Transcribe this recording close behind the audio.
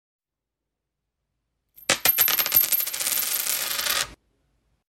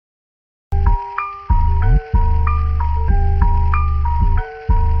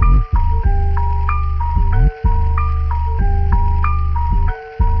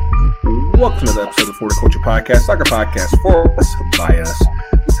welcome to the episode of Florida Culture Podcast, soccer podcast for us, by us.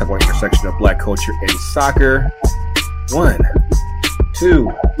 We talk about intersection of black culture and soccer. 1,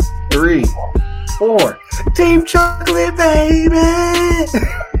 2, 3, 4. Team Chocolate, baby!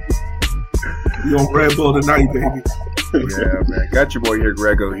 We on Red Bull tonight, baby. Yeah, man. Got your boy here,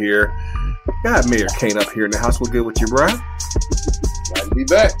 Grego here. Got Mayor Kane up here in the house. We're good with you, bro. Glad to be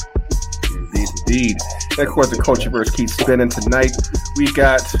back. Indeed. And of course, the Cultureverse keeps spinning tonight. We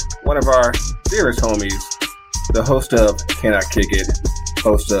got one of our dearest homies, the host of Can I Kick It,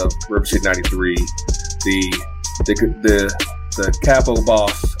 host of River City 93, the capital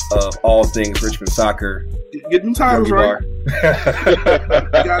boss of all things Richmond soccer. Get them titles right.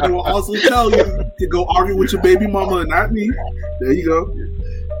 I gotta also tell you to go argue with your baby mama and not me. There you go.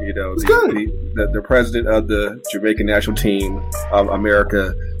 You know, the president of the Jamaican national team of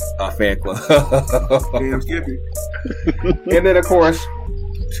America fan club. Damn Skippy. And then, of course,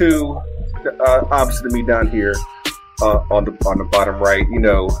 to opposite of me down here on the bottom right, you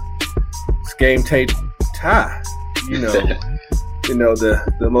know, it's game tape Ty. You know,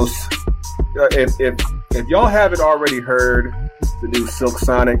 the most. If y'all haven't already heard the new Silk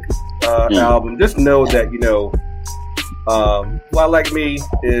Sonic album, just know that, you know. Fly Like Me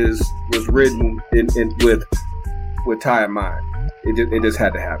was written with Ty in mind. It just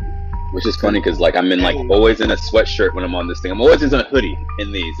had to happen. Which is funny because I'm always in a sweatshirt when I'm on this thing. I'm always in a hoodie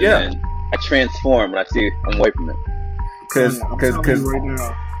in these, and then I transform when I see I'm away from it. Because right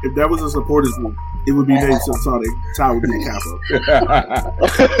now, if that was a supporters group, it would be named Silk Sonic. Ty would be the capo.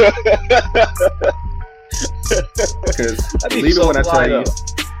 Because believe it when I tell you.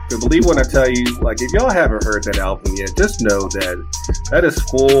 Believe when I tell you, if y'all haven't heard that album yet, just know that is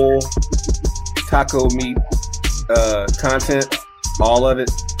full taco meat content, all of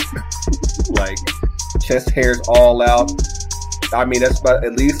it. Chest hairs all out. I mean, that's about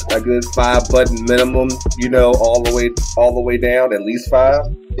at least a good 5 button minimum. You know, all the way down, at least 5.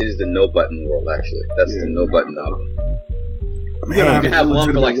 It is the no button world, actually. That's the no button album. You have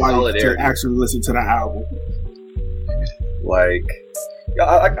one for solidarity to actually listen to the album.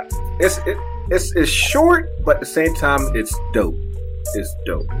 It's short, but at the same time, it's dope. It's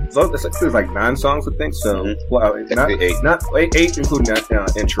dope. So there's 9 songs, I think. So, not 8, including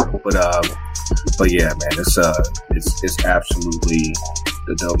that intro. But yeah, man, it's absolutely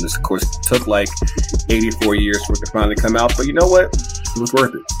the dopeness. Of course, it took 84 years for it to finally come out, but you know what? It was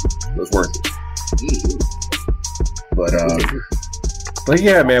worth it. It was worth it. But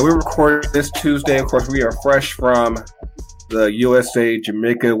yeah, man, we recorded this Tuesday. Of course, we are fresh from the USA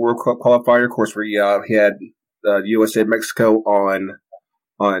Jamaica World Cup qualifier. Of course, we had USA Mexico on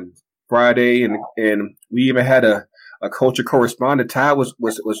Friday, and we even had a culture correspondent. Ty was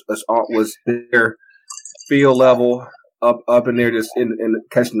there, field level up in there, just in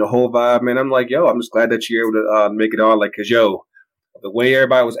catching the whole vibe. Man, I'm like, yo, I'm just glad that you're able to make it on. Cause the way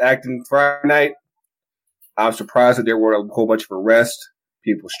everybody was acting Friday night, I'm surprised that there were a whole bunch of arrests,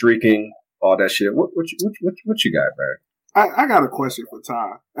 people streaking, all that shit. What you got, man? I got a question for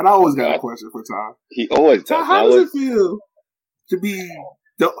Ty, and I always got a question for Ty. He always does. Ty, how does it feel to be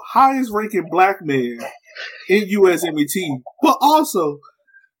the highest-ranking black man in USMET, but also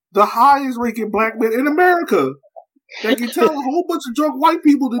the highest-ranking black man in America that can tell a whole bunch of drunk white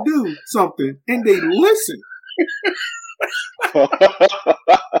people to do something, and they listen? I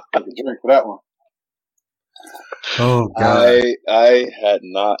can drink for that one. Oh God! I had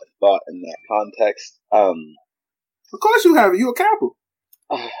not thought in that context. Of course you have it. You a capo.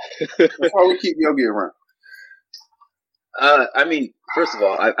 That's why we keep Yogi around. I mean, first of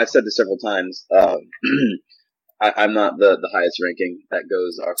all, I've said this several times. I'm not the highest ranking. That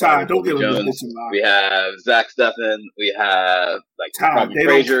goes our Ty, don't get Jones. We have Zach Steffen. We have Ty. They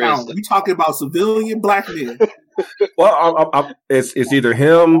Frazier don't count. We talking about civilian black men. Well, it's either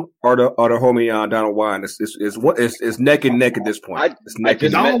him or the homie Donald Wine. It's neck and neck at this point.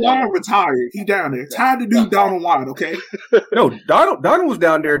 Donald Wine retired. He down there. Time to do Donald Wine, okay? No, Donald was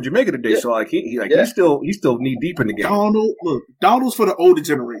down there in Jamaica today, so he's still knee deep in the game. Donald's for the older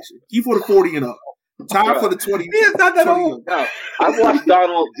generation. He for the 40 and up. Time for the 20. It's not that old. No, I watched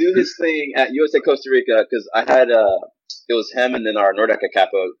Donald do his thing at USA Costa Rica because I had it was him and then our Nordeca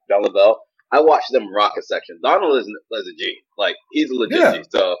capo John Lavelle. I watched them rock a section. Donald is a G. He's a legit G.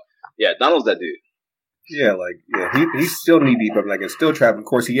 So, yeah, Donald's that dude. Yeah, he's still knee deep. And still traveling. Of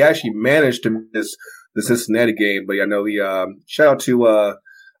course, he actually managed to miss the Cincinnati game. But I know he shout out to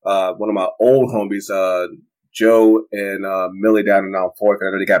one of my old homies, Joe and Millie down in Fork. I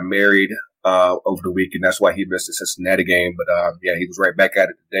know they got married over the weekend. That's why he missed the Cincinnati game. But he was right back at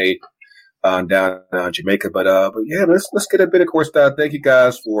it today down in Jamaica. But yeah, let's get a bit of course. Thank you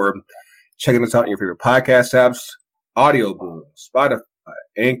guys for checking us out on your favorite podcast apps, Audio Boom, Spotify,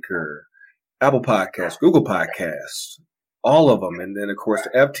 Anchor, Apple Podcasts, Google Podcasts, all of them. And then, of course, the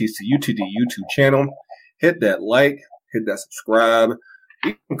FTC UTD YouTube channel. Hit that like, hit that subscribe,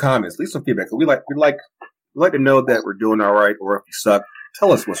 leave some comments, leave some feedback. We like to know that we're doing all right, or if you suck,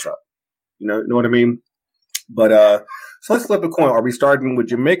 tell us what's up. You know what I mean? But so let's flip a coin. Are we starting with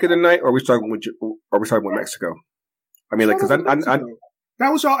Jamaica tonight, or are we starting with Mexico? I mean, like, because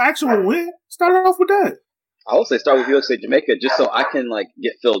that was your actual win. Start off with that. I would say start with USA Jamaica, just so I can like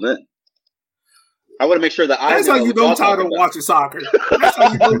get filled in. I want to make sure that That's how you know Todd don't watching soccer. That's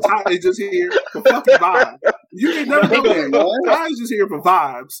how you know Todd is just here for fucking vibes. You can never know that. Todd is just here for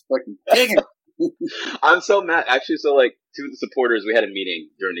vibes. Fucking dang it. I'm so mad. Actually, so like two of the supporters, we had a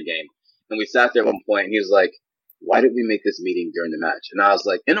meeting during the game, and we sat there at one point, and he was like, "Why did we make this meeting during the match?" And I was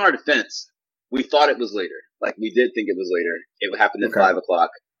like, in our defense, we thought it was later. Like, we did think it was later. It happened at 5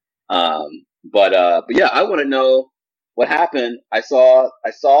 o'clock. But yeah, I want to know what happened. I saw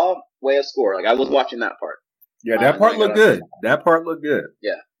Weah score. Like, I was watching that part. Yeah, that part looked good. That part looked good.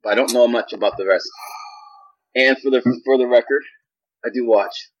 Yeah, but I don't know much about the rest. And for the record, I do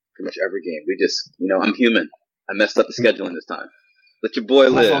watch pretty much every game. We just, I'm human. I messed up the scheduling this time. Let your boy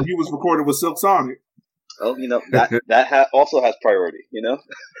live. He was recorded with Silk Sonic. Oh, that also has priority,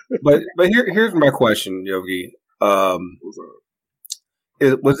 But here's my question, Yogi. Was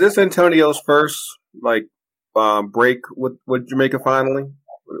this Antonio's first break with Jamaica finally?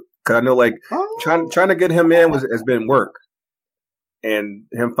 Because I know trying to get him in has been work, and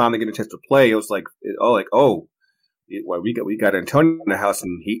him finally getting a chance to play, it was we got Antonio in the house,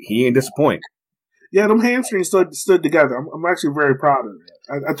 and he ain't disappointed. Yeah, them hamstrings stood together. I'm actually very proud of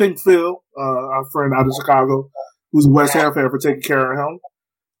that. I think Phil, our friend out of Chicago, who's a West Ham fan, for taking care of him.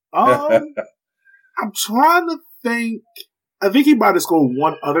 I'm trying to think. I think he might have scored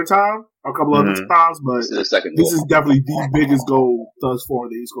one other time, a couple other times, but this is the second this goal. is definitely the biggest goal thus far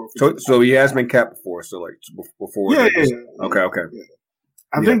that he scored. So he has been capped before. So before. Yeah. Okay. Yeah.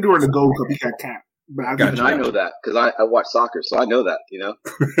 I think during the Gold Cup he got capped. But I know that because I watch soccer, so I know that.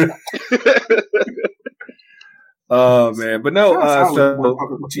 Oh man, but no.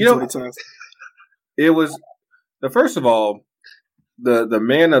 It was first of all, the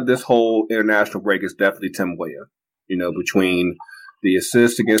man of this whole international break is definitely Tim Weah. Between the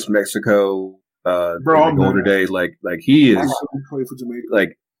assist against Mexico, the older days, like he is play for Jamaica.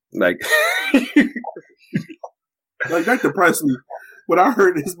 Like that depressed me when I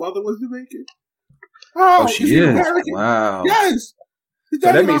heard his mother was Jamaican. Oh, she is. American? Wow. Yes.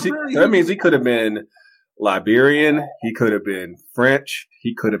 So that means he could have been Liberian. He could have been French.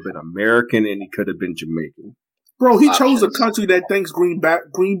 He could have been American, and he could have been Jamaican. Bro, he chose a country that thinks green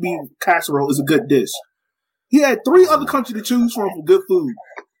bean casserole is a good dish. He had 3 other countries to choose from for good food.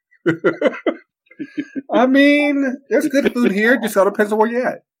 I mean, there's good food here. Just all depends on where you're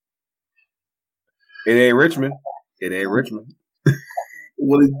at. It ain't Richmond.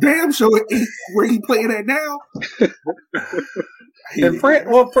 Well, it's damn sure it ain't where he playing at now. And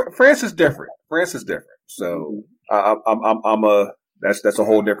France is different. So that's a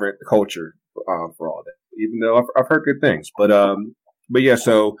whole different culture for all that. Even though I've heard good things, but yeah.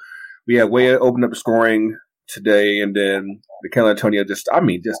 So we had Weah open up scoring today, and then Mikel Antonio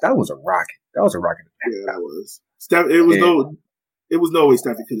that was a rocket. That was a rocket. Yeah, that was. It was no way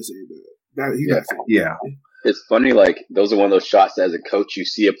Steffi could have saved that. Yeah. It's funny, those are one of those shots that as a coach, you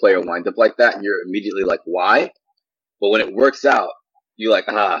see a player wind up like that, and you're immediately like, why? But when it works out, you're like,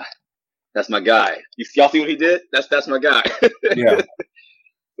 that's my guy. Y'all see what he did? That's my guy. Yeah.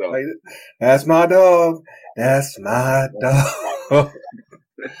 So. That's my dog. That's my dog.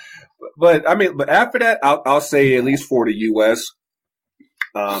 But after that, I'll say at least for the U.S.,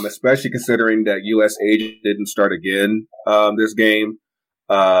 especially considering that U.S. agent didn't start again this game.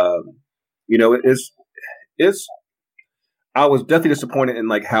 I was definitely disappointed in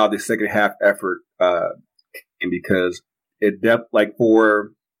how the second half effort came, because it felt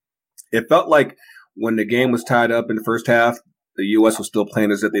like when the game was tied up in the first half, the U.S. was still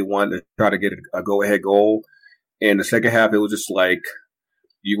playing as if they wanted to try to get a go-ahead goal. And the second half, it was just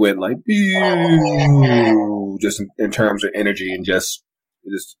you went just in terms of energy, and just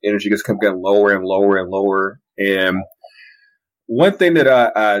energy just kept getting lower and lower and lower. And one thing that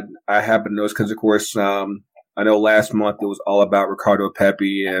I happen to notice, because of course I know last month it was all about Ricardo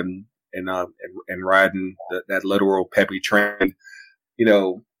Pepi and riding that literal Pepi train.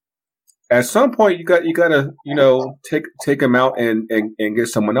 At some point you gotta take him out and get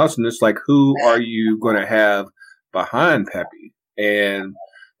someone else, and it's who are you going to have behind Pepi? And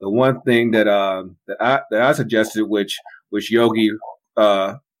the one thing that I suggested, which Yogi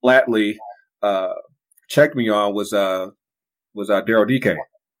flatly checked me on was Daryl DK.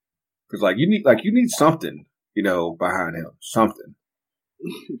 Because like you need something, behind him, something.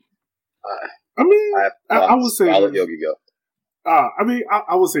 I mean, I would say I'll let Yogi go.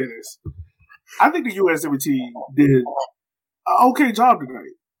 I would say this. I think the USMT did an okay job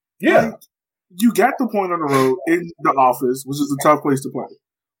tonight. Yeah. Like, you got the point on the road in the office, which is a tough place to play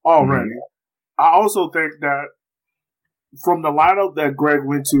already. Mm-hmm. I also think that from the lineup that Greg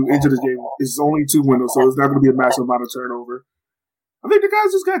went to into the game, it's only 2 windows, so it's not going to be a massive amount of turnover. I think the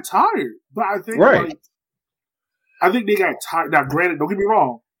guys just got tired. But I think I think they got tired. Now, granted, don't get me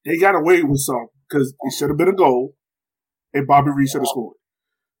wrong, they got away with some because it should have been a goal, and Bobby Reed should have scored.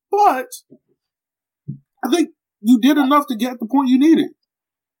 But I think you did enough to get the point you needed.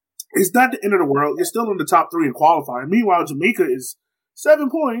 It's not the end of the world. You're still in the top 3 in qualifying. Meanwhile, Jamaica is 7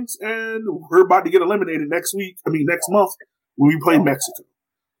 points, and we're about to get eliminated next month when we play Mexico.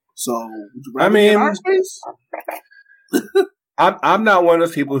 So, would you rather be in our space? I'm not one of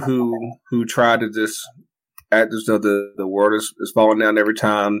those people who try to just act as though the world is falling down every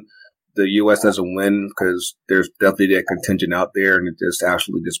time the U.S. doesn't win, because there's definitely that contingent out there, and it just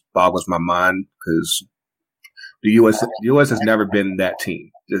absolutely just boggles my mind because the U.S. has never been that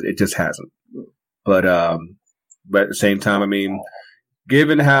team. It just hasn't. But at the same time, I mean,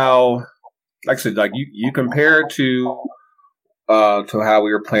 given how, like I said, like you compare it to how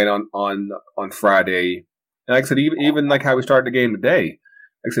we were playing on Friday, and like I said, even like how we started the game today,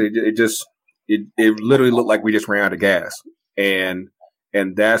 like I said, it literally looked like we just ran out of gas, and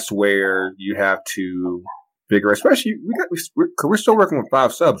that's where you have to figure, especially we're still working with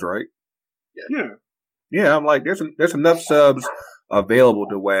 5 subs, right? Yeah. Yeah, I'm like, there's enough subs available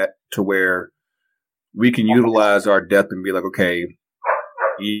to where we can utilize our depth and be like, okay,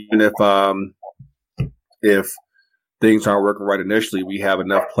 even if things aren't working right initially, we have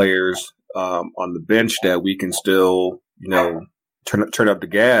enough players on the bench that we can still, turn up the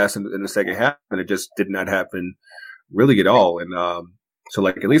gas in the second half, and it just did not happen really at all. And so,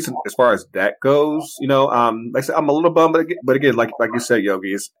 like, at least as far as that goes, like I said, I'm a little bummed, but again, like you said,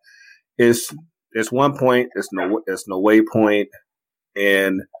 Yogi, it's 1 point. It's no way point,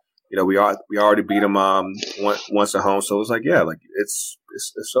 and we already beat them once at home. So it's like, yeah, like it's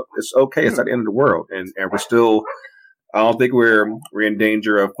okay. It's not the end of the world, and we're still. I don't think we're in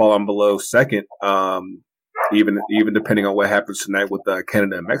danger of falling below second. Even depending on what happens tonight with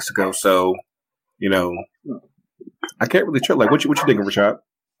Canada and Mexico. So, I can't really chill. Like, what you thinking, Rashad?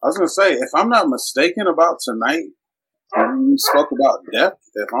 I was gonna say, if I'm not mistaken about tonight, we spoke about depth.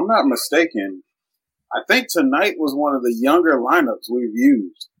 If I'm not mistaken, I think tonight was one of the younger lineups we've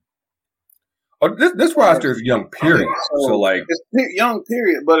used. Oh, this roster is young, period. So like, it's young,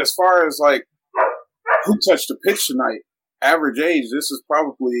 period. But as far as like who touched the pitch tonight, average age, this is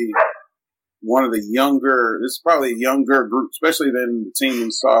probably one of the younger. This is probably a younger group, especially than the team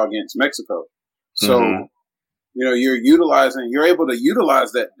we saw against Mexico. So, you're able to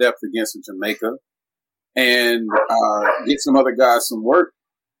utilize that depth against Jamaica and get some other guys some work.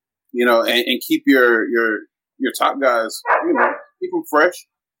 And keep your top guys, keep them fresh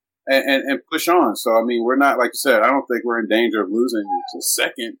and push on. So, I mean, we're not, like you said, I don't think we're in danger of losing to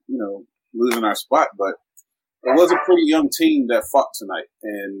second, losing our spot. But it was a pretty young team that fought tonight.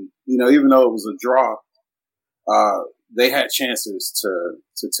 And, even though it was a draw, they had chances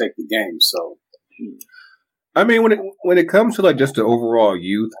to take the game. So, I mean, when it comes to like just the overall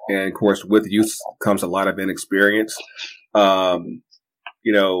youth, and of course with youth comes a lot of inexperience. I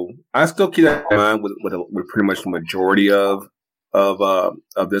still keep that in mind with pretty much the majority of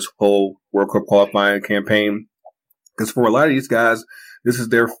this whole World Cup qualifying campaign, because for a lot of these guys, this is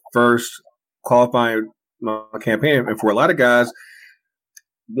their first qualifying campaign, and for a lot of guys,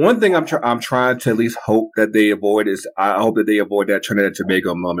 one thing I'm trying to at least hope that they avoid is I hope that they avoid that Trinidad and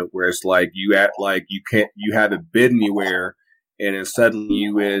Tobago moment where it's like you act like you haven't been anywhere, and then suddenly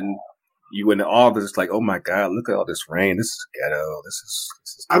you in the office, it's like, oh my God, look at all this rain. This is ghetto. This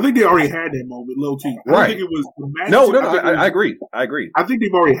is I think they already had that moment, low key. I right. think it was No, I agree. I think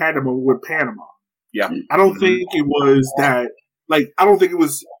they've already had that moment with Panama. Yeah. I don't think it was that, like, I don't think it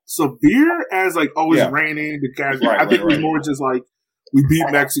was severe as, like, oh, it's raining. The guys, I think it was more just like, we beat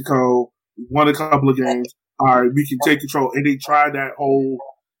Mexico, we won a couple of games, all right, we can take control. And they tried that whole,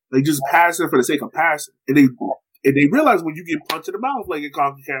 they just passing for the sake of passing. And they realize when you get punched in the mouth, like in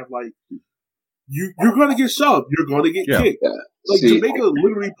CONCACAF, like, you're going to get shoved. You're going to get kicked. Yeah. Like, Jamaica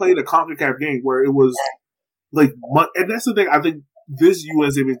literally played a CONCACAF game where it was, like, and that's the thing I think this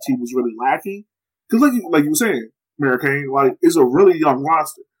USMNT team was really lacking. Because, like you were saying, American, like, it's a really young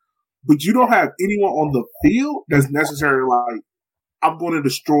roster. But you don't have anyone on the field that's necessarily, like, I'm going to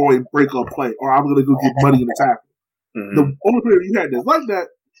destroy and break up play, or I'm going to go get money in the tackle. Mm-hmm. The only player you had that's like that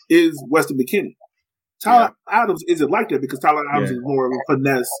is Weston McKennie. Tyler Adams isn't like that because Tyler Adams is more of a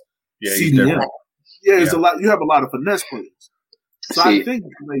finesse CDM. Yeah, it's a lot. You have a lot of finesse players. So I think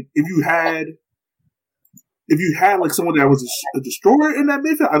like if you had like someone that was a destroyer in that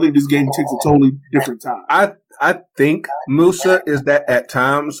midfield, I think this game takes a totally different time. I think Musa is that at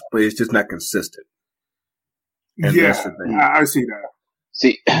times, but it's just not consistent. And I see that.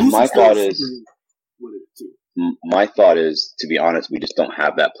 See, my thought is, to be honest, we just don't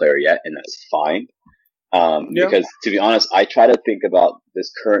have that player yet, and that's fine. Because to be honest, I try to think about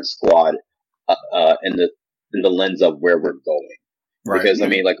this current squad in the lens of where we're going. Right. Because I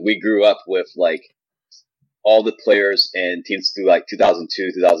mean, like we grew up with like all the players and teams through like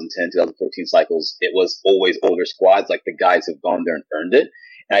 2002, 2010, 2014 cycles. It was always older squads, like the guys who've gone there and earned it.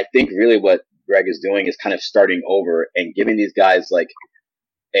 And I think really what Greg is doing is kind of starting over and giving these guys like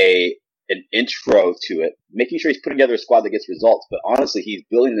an intro to it, making sure he's putting together a squad that gets results. But honestly, he's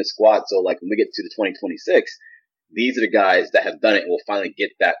building the squad so like when we get to the 2026, these are the guys that have done it and will finally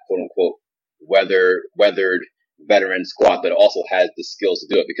get that quote unquote weathered veteran squad, but also has the skills to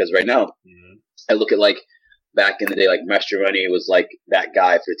do it. Because right now, I look at like back in the day, like Mascheroni was like that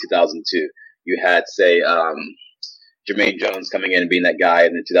guy for 2002. You had say Jermaine Jones coming in and being that guy,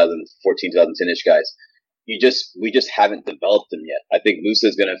 and then 2014, 2010-ish guys. We just haven't developed them yet. I think Musa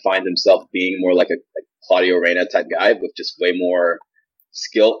is going to find himself being more like a Claudio Reyna type guy with just way more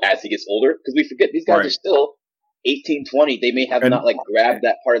skill as he gets older. Because we forget these guys are still 18, 20. They may have not like grabbed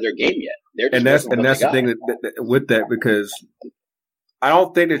that part of their game yet. They're just that's the thing that with that, because I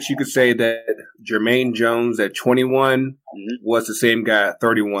don't think that you could say that Jermaine Jones at 21 was the same guy at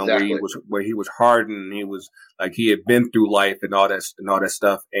 31, where he was hardened. He was like he had been through life and all that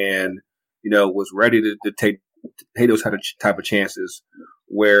stuff, and was ready to take those type of chances.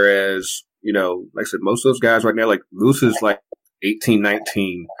 Whereas like I said, most of those guys right now, like Musa's like 18,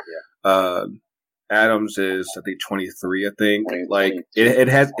 19. Yeah. Adams is I think 23. I think like it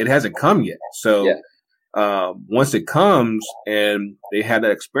hasn't come yet. So. Once it comes and they have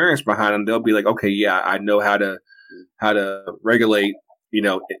that experience behind them, they'll be like, okay, I know how to regulate,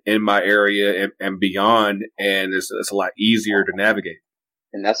 in my area and beyond. And it's a lot easier to navigate.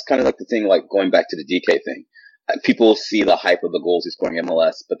 And that's kind of like the thing, like going back to the DK thing. People see the hype of the goals he's scoring in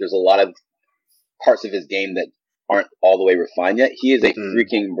MLS, but there's a lot of parts of his game that aren't all the way refined yet. He is a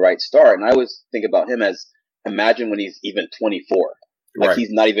freaking bright star. And I always think about him as, imagine when he's even 24. Like,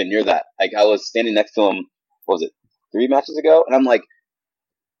 he's not even near that. Like, I was standing next to him, what was it, 3 matches ago? And I'm like,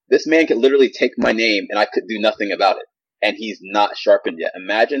 this man could literally take my name and I could do nothing about it. And he's not sharpened yet.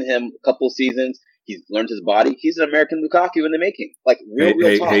 Imagine him a couple seasons. He's learned his body. He's an American Lukaku in the making. Like,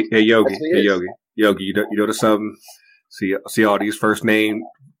 real talk. Hey, Yogi, you know the something? See all these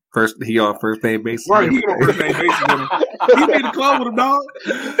he on first name basis. Right, he on first name basis with him. He made a club with him, dog.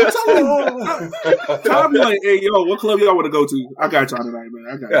 Tom be like, hey, yo, what club y'all want to go to? I got y'all tonight, man.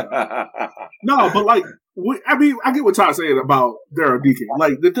 I got y'all. No, but like, I get what Todd's saying about Daryl DK.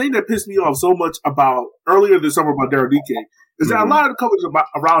 Like, the thing that pissed me off so much about earlier this summer about Daryl DK is that a lot of the coverage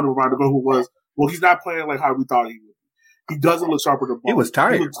around the goal was, well, he's not playing like how we thought he would. He doesn't look sharper than the ball. He was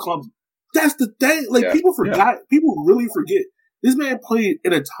tired. He looks clumsy. That's the thing. Like, people forgot. People really forget. This man played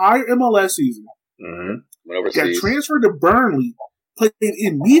an entire MLS season. Got transferred to Burnley, played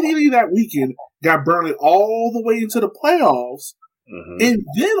immediately that weekend, got Burnley all the way into the playoffs, and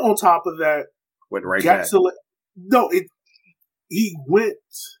then on top of that, went right back. He went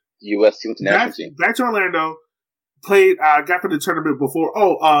U.S. national team back to Orlando. Played, got for the tournament before.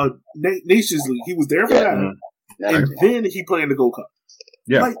 Nations League. He was there for that, and then he played in the Gold Cup.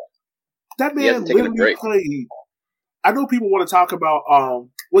 Yeah, like that man literally played. I know people want to talk about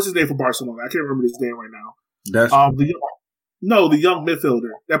what's his name for Barcelona. I can't remember his name right now. That's the young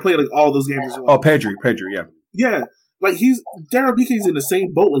midfielder that played like all those games as well. Oh, Pedri, yeah. Yeah. Like Daryl DK's in the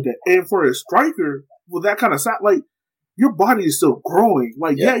same boat like that. And for a striker with that kind of size, like your body is still growing.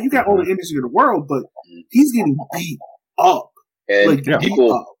 Like, you got all the energy in the world, but he's getting beat up. And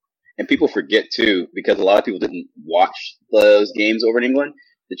people forget too, because a lot of people didn't watch those games over in England.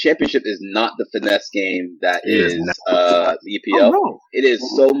 The championship is not the finesse game that is the EPL. Oh, no. It is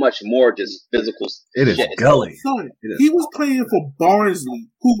so much more just physical. It is gully. He was playing for Barnsley,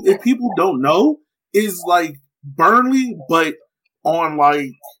 who, if people don't know, is like Burnley, but on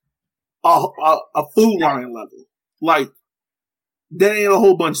like a Food Line level. Like, there ain't a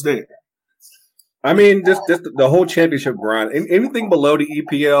whole bunch there. I mean, just the whole championship grind. Anything below the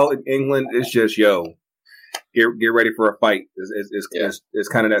EPL in England is just, get ready for a fight. It's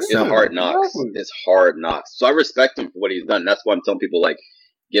kind of that It's simple. hard knocks. Exactly. It's hard knocks. So I respect him for what he's done. That's why I'm telling people, like,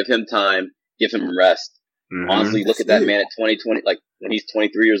 give him time, give him rest. Mhm. Honestly, look at that man at 2020, like when he's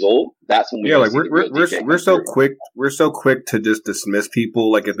 23 years old. That's when we Like see the real DK we're come so through. quick. We're so quick to just dismiss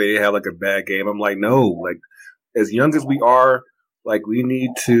people like if they have like a bad game. I'm like, no, like as young as we are, like we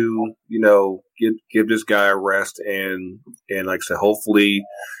need to, give this guy a rest and like I said, hopefully,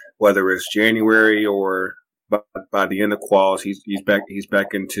 whether it's January or by the end of quals, he's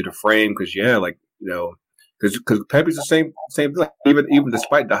back into the frame because because Pepe's the same thing. Like, even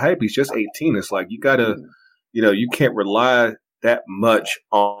despite the hype, he's just 18. It's like you gotta, you can't rely that much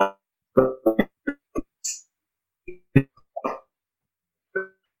on.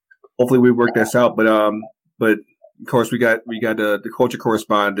 Hopefully we work this out, but of course we got the culture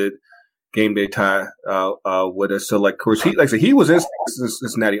correspondent Game Day Ty with us. So like, of course he was in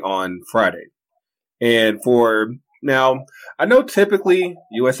Cincinnati on Friday, and for now I know typically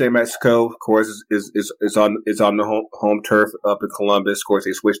USA Mexico, of course, is on the home turf up in Columbus. Of course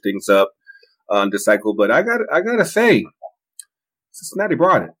they switched things up on the cycle, but I gotta say Cincinnati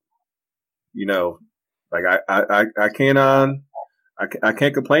brought it. Like I can't. I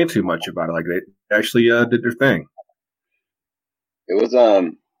can't complain too much about it. Like they actually did their thing. It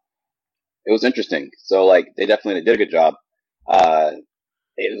was interesting. So like they definitely did a good job. I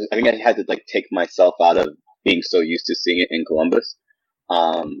think I had to like take myself out of being so used to seeing it in Columbus.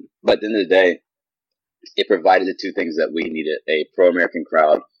 But at the end of the day, it provided the two things that we needed: a pro-American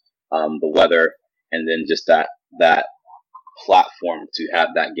crowd, the weather, and then just that platform to have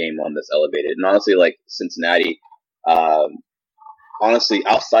that game on that's elevated. And honestly, like Cincinnati, honestly,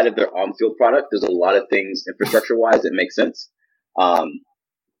 outside of their on-field product, there's a lot of things infrastructure-wise that make sense.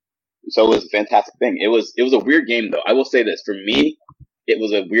 So it was a fantastic thing. It was a weird game, though. I will say this: for me, it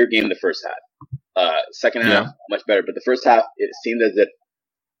was a weird game the first half. Second half, much better. But the first half, it seemed as if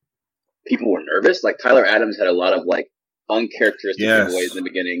people were nervous. Like Tyler Adams had a lot of like uncharacteristic giveaways in the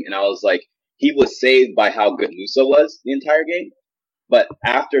beginning, and I was like, he was saved by how good Musa was the entire game. But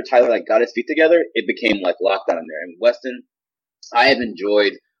after Tyler like got his feet together, it became like lockdown in there. And Weston, I have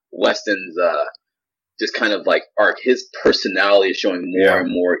enjoyed Weston's just kind of like arc. His personality is showing more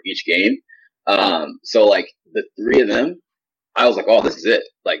and more each game. So like the three of them, I was like, oh, this is it.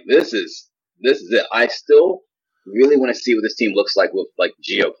 Like this is it. I still really want to see what this team looks like with like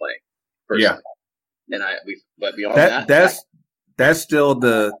Gio playing. Personally. Yeah. And but beyond that's still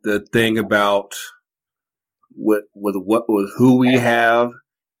the thing about with who we have,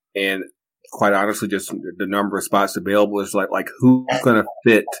 and quite honestly, just the number of spots available is like who's going to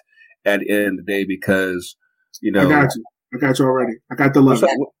fit at the end of the day, because I got you already. I got the 11.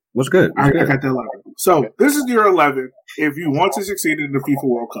 What's good? I got the 11. So this is your 11 if you want to succeed in the FIFA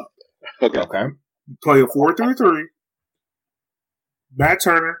World Cup. Okay. You play a 4-3-3. Matt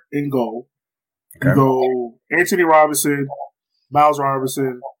Turner in goal. Okay. You go Anthony Robinson, Miles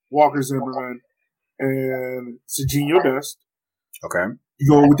Robinson, Walker Zimmerman, and Serginho Dest. Okay. You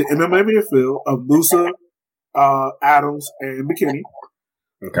go with the MMA midfield of Musa, Adams, and McKinney.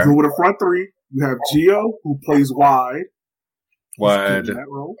 Okay. You go with a front three. You have Gio, who plays wide. Wide. That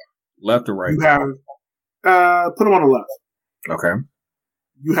role. Left or right? You have put him on the left. Okay.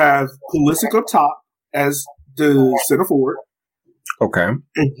 You have Pulisic up top as the center forward. Okay. And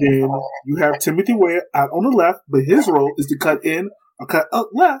then you have Timothy Weah out on the left, but his role is to cut in or cut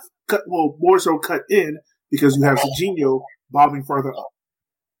up left. More so cut in because you have Serginho bobbing further up.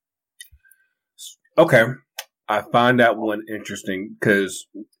 Okay. I find that one interesting because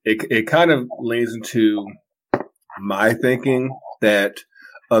it kind of leans into my thinking that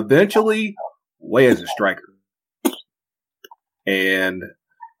eventually Weah is a striker. And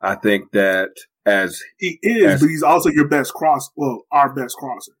I think that he is, but he's also your best our best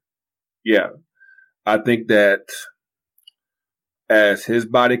crosser. Yeah. I think that as his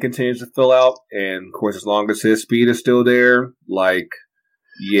body continues to fill out, and of course, as long as his speed is still there,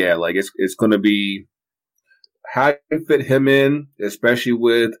 it's going to be how you fit him in, especially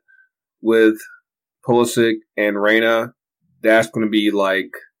with Pulisic and Reyna. That's going to be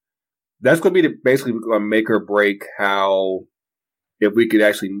basically going to make or break how if we could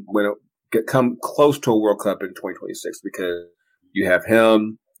actually come close to a World Cup in 2026, because you have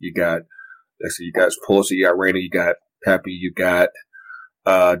him, you got Pulisic, you got Reyna, you got Pepe, you got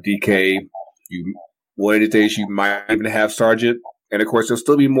DK. One of the days you might even have Sargent, and of course there'll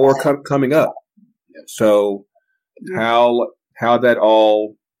still be more coming up. So how that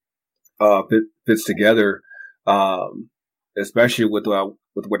all fits together, especially with the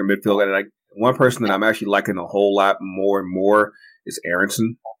midfield, and like one person that I'm actually liking a whole lot more and more is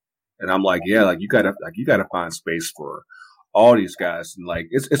Aronson And I'm like, yeah, like you gotta find space for all these guys. And like,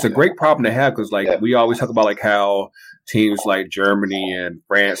 it's a great problem to have because like we always talk about like how teams like Germany and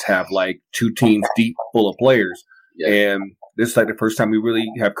France have like 2 teams deep full of players. Yeah. And this is like the first time we really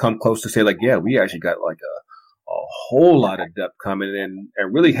have come close to say like, yeah, we actually got like a whole lot of depth coming in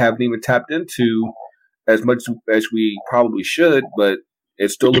and really haven't even tapped into as much as we probably should, but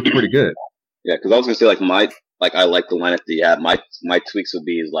it still looks pretty good. Yeah, because I was gonna say like I like the lineup that you have. My tweaks would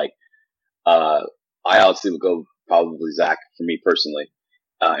be is like I obviously would go probably Zach for me personally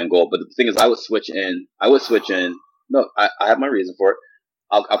in goal. But the thing is, I would switch in. No, I have my reason for it.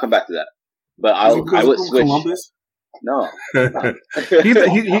 I'll come back to that. But I would switch. Columbus? No, he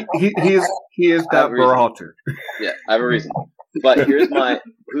is that Berhalter. Yeah, I have a reason. But who's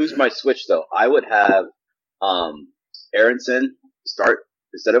my switch though? I would have Aronson start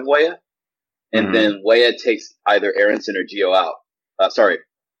instead of Weah, and then Weah takes either Aronson or Gio out. Sorry.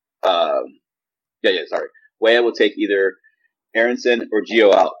 Weah will take either Aronson or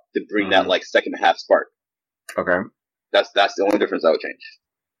Gio out to bring that like second half spark. Okay. That's the only difference I would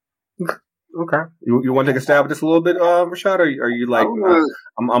change. Okay. You want to take a stab at this a little bit, Rashad, or are you like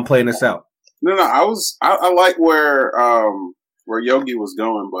I'm playing this out? No. I like where Yogi was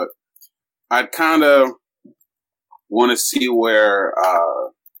going, but I kind of want to see where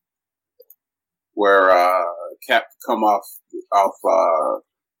Cap come off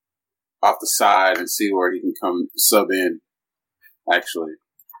the side and see where he can come sub in. Actually,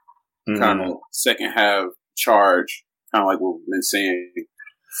 kind of second half charge, kind of like what we've been saying,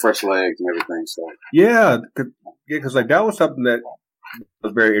 fresh legs and everything. So because like that was something that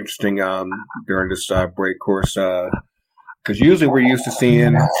was very interesting during this break course. Because usually we're used to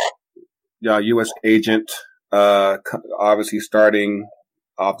seeing U.S. agent obviously starting,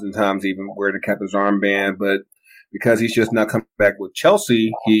 oftentimes even wearing the captain's armband, but because he's just not coming back with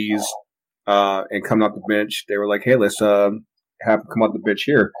Chelsea, he's and coming off the bench. They were like, hey, let's have him come off the bench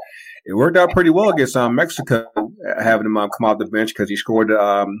here. It worked out pretty well against Mexico, having him come off the bench because he scored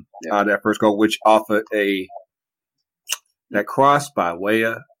that first goal, which off of that cross by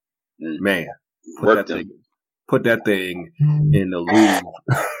Weah, man, put that thing in the Louvre.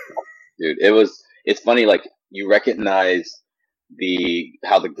 Dude, it's funny, like you recognize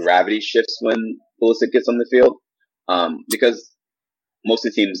how the gravity shifts when Pulisic gets on the field, because most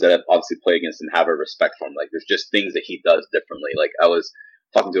of the teams that have obviously played against him have a respect for him. Like there's just things that he does differently. Like I was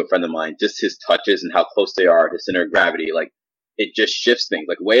talking to a friend of mine, just his touches and how close they are to center of gravity, like it just shifts things.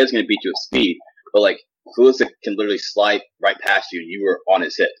 Like Weah's going to beat you at speed, but like Pulisic can literally slide right past you and you were on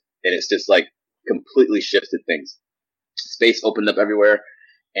his hip, and it's just like completely shifted things. Space opened up everywhere,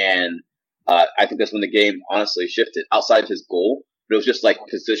 and I think that's when the game honestly shifted outside of his goal. But it was just like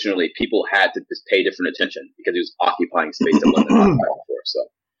positionally, people had to just pay different attention because he was occupying space that wasn't occupied before. So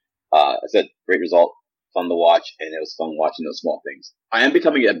I said, great result, fun to watch, and it was fun watching those small things. I am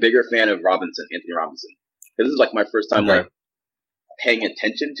becoming a bigger fan of Anthony Robinson. This is like my first time like paying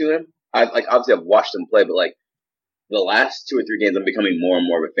attention to him. Obviously I've watched him play, but like the last 2 or 3 games, I'm becoming more and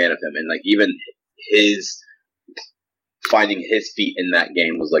more of a fan of him, and like even his finding his feet in that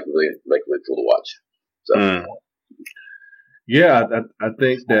game was like really cool to watch. So. Yeah, I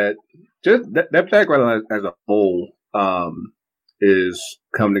think that just that background as a whole is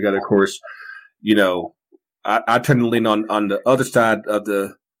coming together. Of course, I tend to lean on the other side of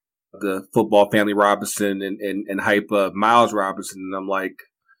the football family Robinson and hype Miles Robinson, and I'm like,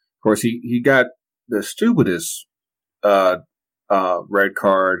 of course he got the stupidest red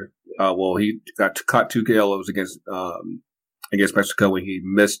card. He got caught 2 yellows against Mexico when he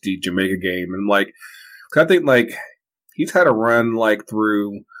missed the Jamaica game, and I'm like, I think like. He's had a run like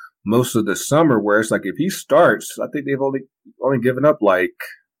through most of the summer where it's like if he starts, I think they've only given up like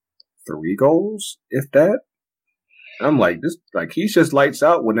 3 goals, if that. I'm like this, like he's just lights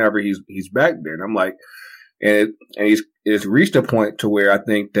out whenever he's back there, and I'm like, and it's reached a point to where I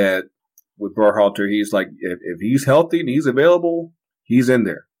think that with Berhalter, he's like if he's healthy and he's available, he's in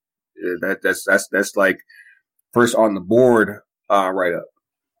there. That's like first on the board right up.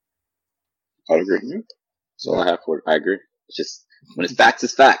 I agree. That's all I have for it. I agree. It's just when it's facts,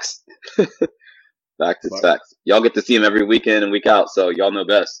 it's facts. Facts is facts. Y'all get to see him every weekend and week out, so y'all know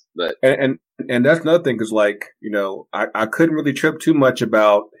best. But and that's another thing because, like, I couldn't really trip too much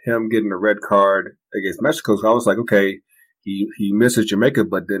about him getting a red card against Mexico. So I was like, okay, he misses Jamaica,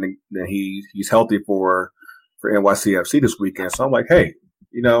 but then he's healthy for NYCFC this weekend. So I'm like, hey,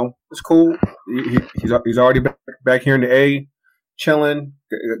 it's cool. He's already back here in the A. Chilling,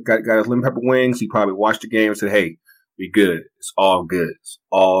 got his lemon pepper wings. He probably watched the game and said, "Hey, we good. It's all good. It's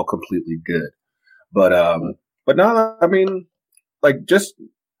all completely good." But no, I mean, like just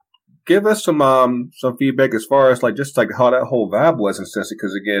give us some feedback as far as like just like how that whole vibe was in Cincy.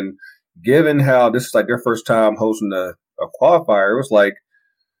 Because again, given how this is like their first time hosting a qualifier, it was like,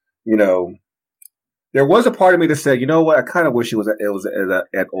 you know, there was a part of me that said, you know what, I kind of wish it was at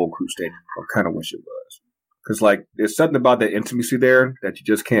Old Crew Stadium. I kind of wish it was, because like there's something about that intimacy there that you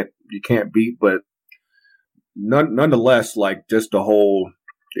just can't beat. But nonetheless, like just the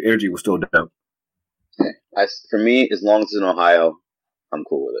energy was still dope. For me, as long as it's in Ohio, I'm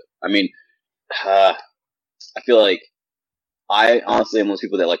cool with it. I mean, I feel like I honestly am one of those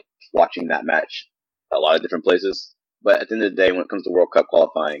people that like watching that match a lot of different places. But at the end of the day, when it comes to World Cup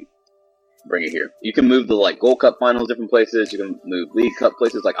qualifying, bring it here. You can move the like Gold Cup finals different places. You can move League Cup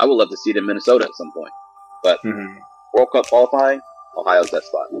places. Like I would love to see it in Minnesota at some point. But World Cup qualifying, Ohio's that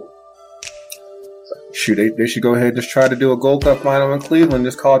spot. So. Shoot, they should go ahead and just try to do a Gold Cup final in Cleveland.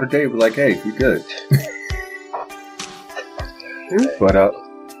 Just call it a day. Be like, hey, you're good. But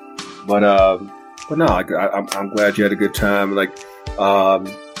no, I'm glad you had a good time. Like,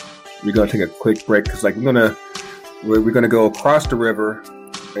 we're gonna take a quick break because like we're gonna go across the river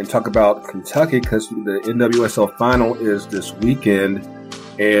and talk about Kentucky because the NWSL final is this weekend,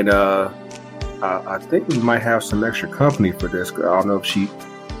 and I think we might have some extra company for this. I don't know if she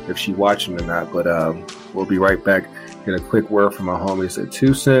watching or not, but we'll be right back. Get a quick word from my homies at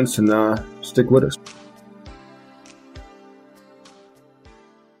 2 cents, and stick with us.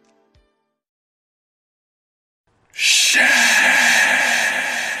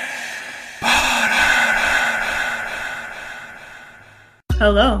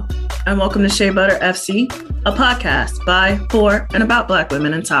 Hello, and welcome to Shea Butter FC, a podcast by, for, and about Black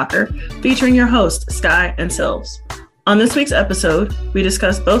women in soccer, featuring your hosts, Sky and Silves. On this week's episode, we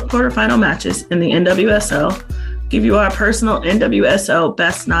discuss both quarterfinal matches in the NWSL, give you our personal NWSL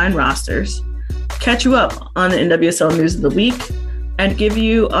Best 9 rosters, catch you up on the NWSL News of the Week, and give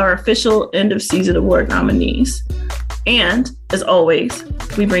you our official end-of-season award nominees. And, as always,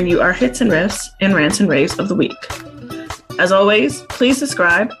 we bring you our hits and riffs and rants and raves of the week. As always, please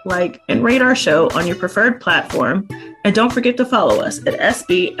subscribe, like, and rate our show on your preferred platform. And don't forget to follow us at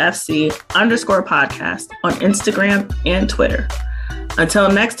SBFC_podcast on Instagram and Twitter. Until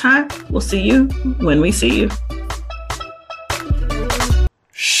next time, we'll see you when we see you.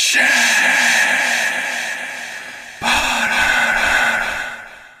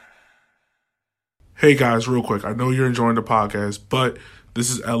 Hey guys, real quick, I know you're enjoying the podcast, but this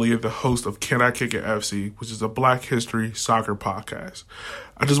is Elliot, the host of Can I Kick It FC, which is a Black History soccer podcast.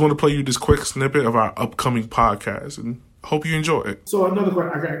 I just want to play you this quick snippet of our upcoming podcast and hope you enjoy it. So another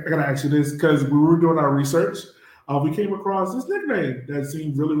question, I got to ask you this, because we were doing our research. We came across this nickname that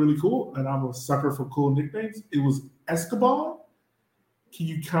seemed really, really cool, and I'm a sucker for cool nicknames. It was Escobar. Can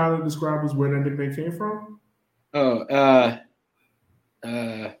you kind of describe us where that nickname came from?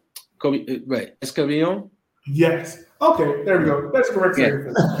 Escabillon? Yes. Okay, there we go. That's correct. Yeah.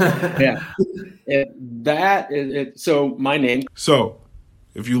 So my name. So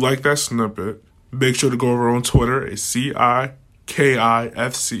if you like that snippet, make sure to go over on Twitter. It's CIKIFC.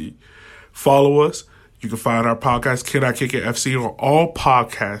 Follow us. You can find our podcast, Can I Kick It FC, on all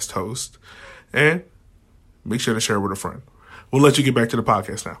podcast hosts. And make sure to share it with a friend. We'll let you get back to the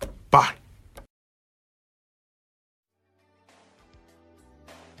podcast now. Bye.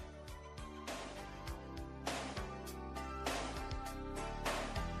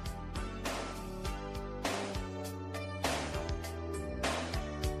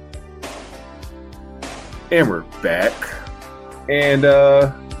 And we're back. And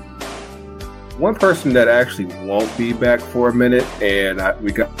one person that actually won't be back for a minute, and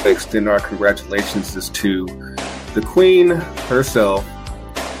we got to extend our congratulations is to the Queen herself,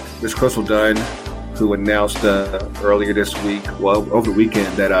 Miss Crystal Dunn, who announced earlier this week, well, over the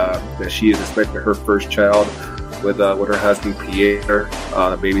weekend, that she is expecting her first child with her husband Pierre.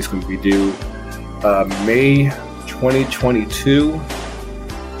 The baby's going to be due May 2022.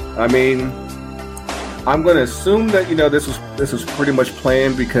 I mean, I'm going to assume that, this is pretty much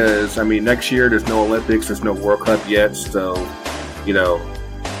planned because, I mean, next year there's no Olympics, there's no World Cup yet, so, you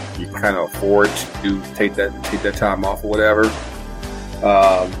can kind of afford to take that time off or whatever.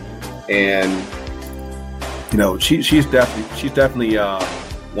 And, she's definitely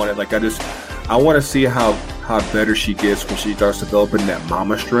wanted, like, I want to see how better she gets when she starts developing that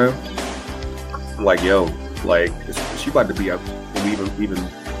mama strength. Like, she about to be an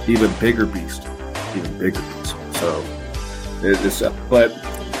even bigger beast. Even bigger. So but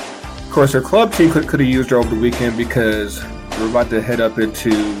of course her club team could have used her over the weekend because we're about to head up into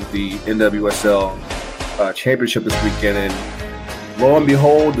the NWSL championship this weekend, and lo and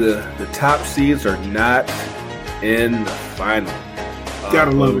behold, the top seeds are not in the final.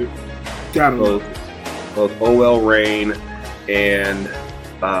 Gotta love it. Gotta both OL Reign and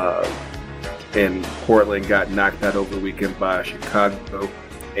Portland got knocked out over the weekend by Chicago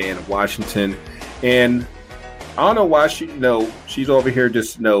and Washington. And I don't know why she's over here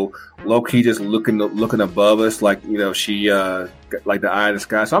just low key just looking above us like she like the eye in the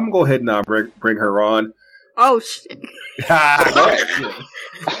sky. So I'm gonna go ahead and bring her on. Oh shit!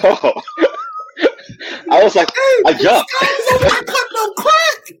 Oh. I was like, I jumped.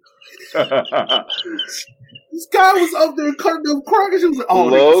 This guy was up there cutting them crack, and she was like, "Oh,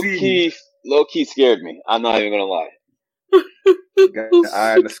 low key scared me. I'm not even gonna lie." Got the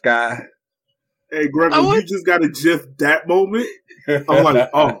eye in the sky. Hey, Greg, you just got to gif that moment. I'm like,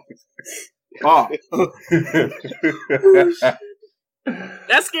 oh.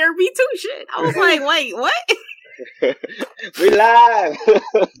 That scared me too. Shit, I was like, wait, what? We live.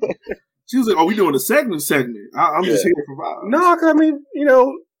 She was like, "Oh, we doing a segment. I'm just here for vibe." No, I mean,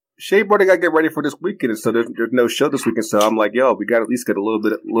 Shea Butter got to get ready for this weekend, so there's no show this weekend. So I'm like, yo, we got to at least get a little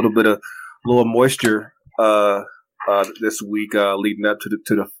bit of moisture this week leading up to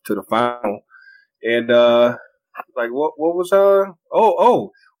the final. And like what was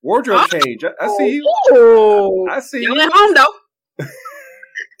wardrobe change? I see you. I see Y'all you. at home though.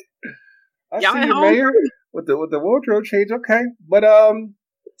 I Y'all see at you, home? Mayor, with the wardrobe change. Okay, but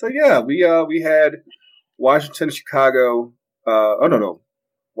so yeah, we had Washington, Chicago.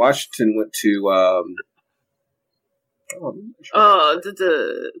 Washington went to to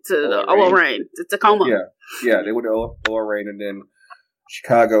the OL Reign, to Tacoma. Yeah, they went to OL Reign, and then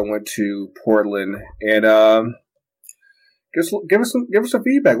Chicago went to Portland. And give us some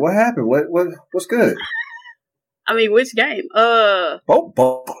feedback. What happened? What's good? I mean, which game? Both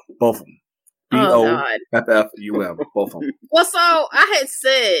of them. BOFFUM, both of them. Well, so I had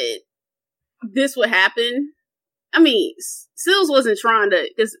said this would happen. I mean, Sills wasn't trying to,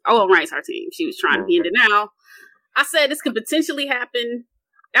 because OL Reign's our team. She was trying to be in denial. I said this could potentially happen.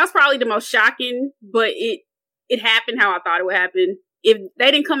 That was probably the most shocking, but it happened how I thought it would happen. If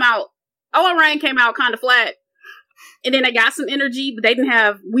they didn't come out, OL Reign came out kind of flat, and then they got some energy, but they didn't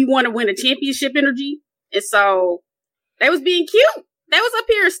have, we want to win a championship energy. And so they was being cute. They was up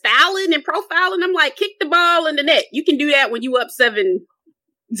here styling and profiling. I'm like, kick the ball in the net. You can do that when you up 7-0.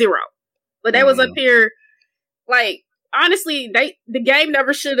 But they was up here, like, honestly, the game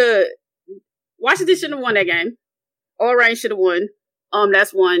never should have, Washington shouldn't have won that game. OL Reign should have won.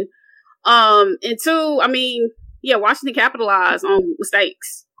 That's one. And two, I mean, yeah, Washington capitalized on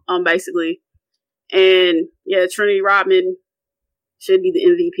mistakes, basically. And yeah, Trinity Rodman should be the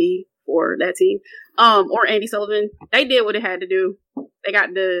MVP for that team. Or Andy Sullivan. They did what it had to do. They got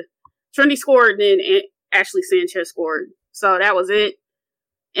Trinity scored, then Ashley Sanchez scored. So that was it.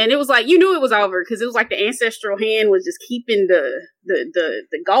 And it was like, you knew it was over because it was like the ancestral hand was just keeping the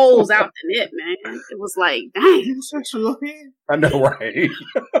goals out the net, man. It was like, dang. Ancestral hand? I know, right?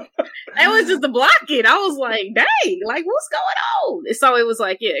 That was just the blocking. I was like, dang, like, what's going on? And so it was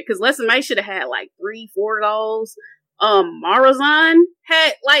like, yeah, because Leslie May should have had like 3-4 goals. Marazan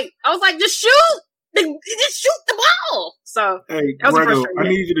had like, I was like, just shoot the ball. So hey, that was Grego, I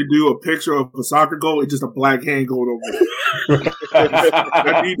need you to do a picture of a soccer goal and just a black hand going over it.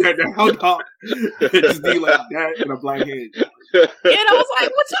 I need that to help out. Just be like that and a black hand. And I was like,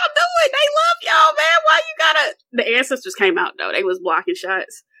 what y'all doing? They love y'all, man. Why you gotta? The ancestors came out though. They was blocking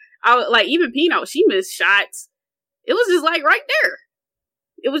shots. I was like, even Pino, she missed shots. It was just like right there.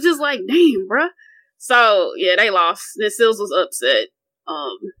 It was just like, damn, bruh. So yeah, they lost. Then Sills was upset.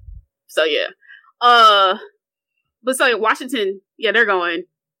 So yeah. But so Washington, yeah, they're going.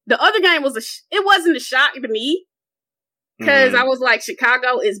 The other game was it wasn't a shock to me because I was like,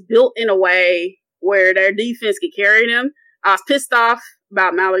 Chicago is built in a way where their defense could carry them. I was pissed off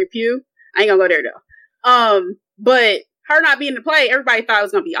about Mallory Pugh. I ain't gonna go there though. But her not being in the play, everybody thought it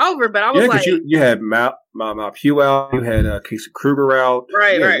was gonna be over. But I was like, you had Mal Pugh out, you had Casey Kruger out,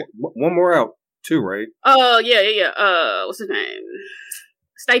 right. One more out too, right? Yeah. What's his name?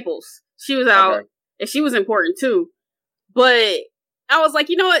 Staples. She was out. Okay. And she was important too. But I was like,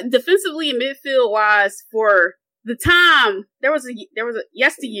 you know what? Defensively and midfield wise, for the time, there was a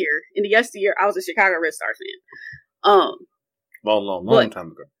yesteryear. In the yesteryear, I was a Chicago Red Stars fan. Long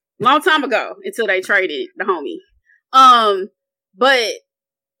time ago. Long time ago, until they traded the homie. But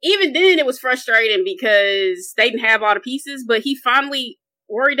even then, it was frustrating because they didn't have all the pieces. But he finally,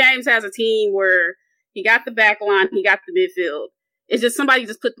 Rory Dames has a team where he got the back line, he got the midfield. It's just somebody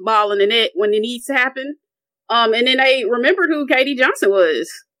just put the ball in the net when it needs to happen. And then they remembered who Katie Johnson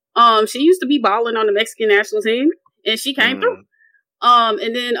was. She used to be balling on the Mexican national team, and she came through.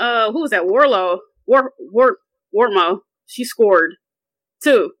 And then who was that? Wormo. She scored.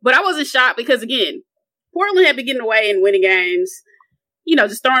 too. But I wasn't shocked because, again, Portland had been getting away and winning games, you know,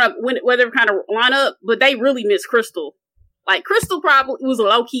 just throwing up whatever kind of lineup, but they really missed Crystal. Like, Crystal probably was a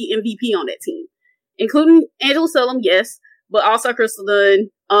low-key MVP on that team, including Angela Sullivan, yes, but also Crystal Dunn,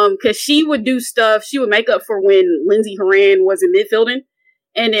 because she would do stuff. She would make up for when Lindsey Horan was in midfielding,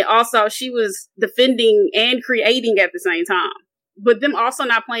 and then also she was defending and creating at the same time. But them also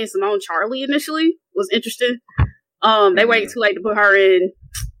not playing Simone Charlie initially was interesting. They waited too late to put her in.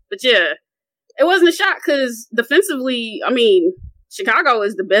 But yeah, it wasn't a shock because defensively, I mean, Chicago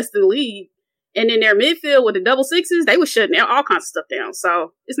is the best in the league. And in their midfield with the double sixes, they were shutting all kinds of stuff down.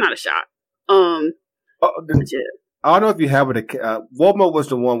 So it's not a shock. But yeah. I don't know if you have it. Womo was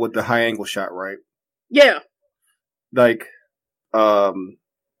the one with the high angle shot, right? Yeah. Like,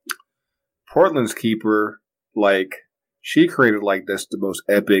 Portland's keeper, like, she created like this the most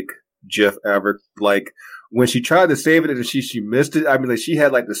epic GIF ever. Like, when she tried to save it and she missed it. I mean, like, she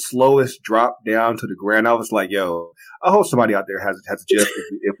had like the slowest drop down to the ground. I was like, yo, I hope somebody out there has a GIF.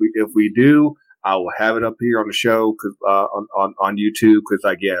 If we do, I will have it up here on the show on YouTube because,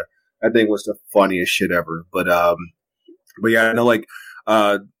 like, yeah, that thing was the funniest shit ever. But yeah, I know, like,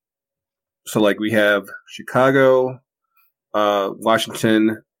 so like we have Chicago,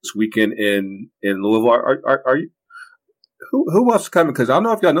 Washington this weekend in Louisville. Are you? Who else is coming? Because I don't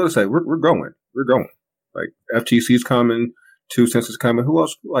know if y'all noticed that we're going. Like, FTC's coming, 2 Cents is coming. Who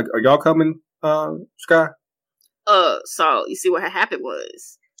else? Like, are y'all coming, Sky? So you see what had happened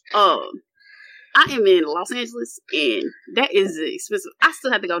was, I am in Los Angeles, and that is expensive. I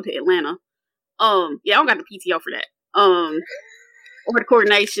still have to go to Atlanta. Yeah, I don't got the PTO for that. Or the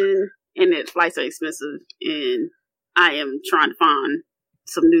coordination, and the flights are expensive, and I am trying to find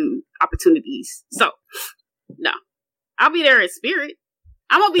some new opportunities. So, no. I'll be there in spirit.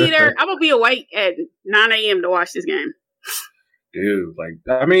 I'm gonna be there. I'm gonna be awake at 9 a.m. to watch this game. Dude, like,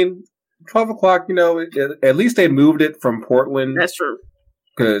 I mean, 12 o'clock, you know, at least they moved it from Portland. That's true.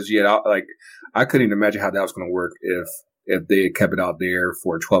 Because, yeah, like, I couldn't even imagine how that was going to work if they had kept it out there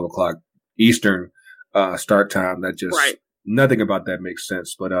for 12 o'clock Eastern start time. That just, nothing about that makes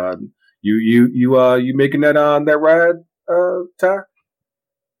sense. But you making that ride, Ty?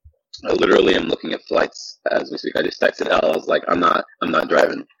 I literally am looking at flights as we speak. I just texted Al. I was like, I'm not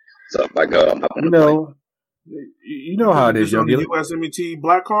driving. So if I go, I'm hopping on a plane. You know how it is, on the USMT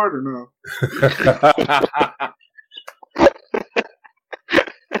black card or no?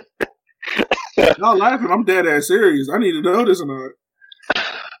 Y'all laughing. I'm dead ass serious. I need to know this or not.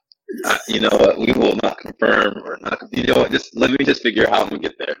 You know what? We will not confirm or not. You know what? Let me figure out how I'm gonna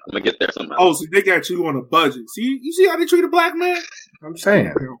get there. I'm gonna get there somehow. Oh, so they got you on a budget. See, you see how they treat a black man? I'm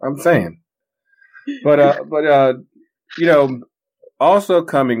saying. But you know, also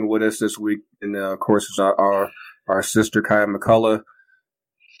coming with us this week, and of course, is our sister Kaya McCullough.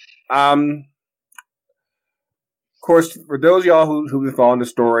 Of course, for those of y'all who've been following the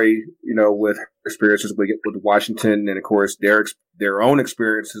story, you know, with experiences with Washington, and of course their own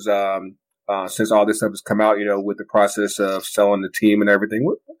experiences since all this stuff has come out, you know, with the process of selling the team and everything.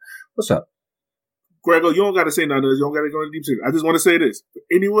 What's up, Grego? You don't got to say nothing. You don't got to go into deep shit. I just want to say this: for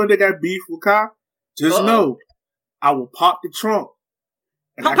anyone that got beef with Kai, just know I will pop the trunk,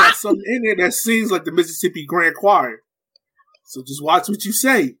 and I got something in there that seems like the Mississippi Grand Choir. So just watch what you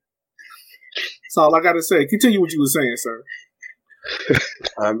say. That's all I got to say. Continue what you were saying, sir.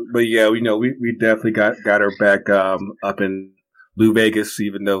 But yeah, we know we definitely got her back up in Blue Vegas,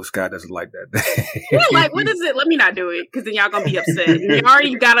 even though Scott doesn't like that. Yeah, like, what is it? Let me not do it, because then y'all gonna be upset. You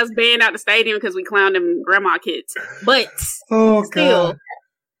already got us banned out the stadium because we clowned them grandma kids. But still, God.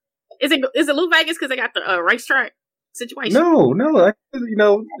 Is it Blue Vegas because they got the racetrack situation? No, you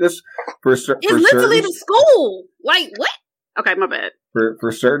know, just it's literally the school. Like, what? Okay, my bad.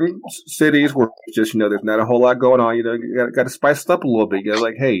 For certain cities where just, you know, there's not a whole lot going on, you know, you got to spice it up a little bit. You know,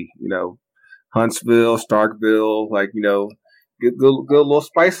 like, hey, you know, Huntsville, Starkville, like, you know, get a little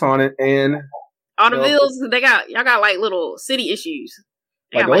spice on it. And all the villas, y'all got like little city issues.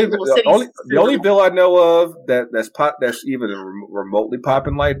 Like the only bill I know of that's even remotely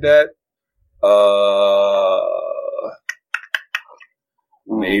popping like that,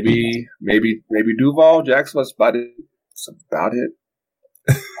 maybe Duval, Jackson. That's about it.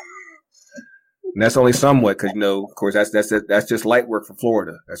 And that's only somewhat, because, you know, of course, that's just light work for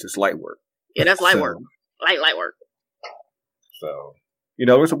Florida. That's just light work. Yeah, that's light work. Light work. So, you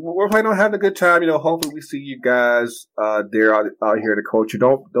know, we're planning on having a good time. You know, hopefully we see you guys there out here in the culture.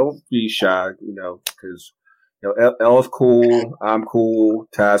 Don't be shy, you know, because, you know, Elle's cool, I'm cool,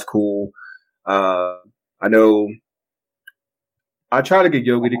 Ty's cool. I know I try to get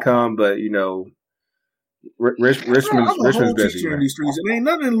Yogi to come, but, you know, Richmond's I'm a home busy. teacher in these streets, and ain't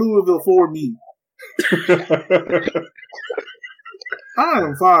nothing in Louisville for me. I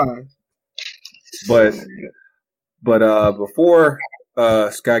am fine. But before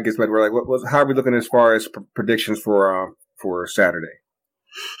Scott gets back, we're like, how are we looking as far as predictions for Saturday?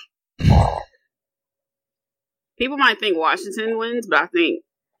 People might think Washington wins, but I think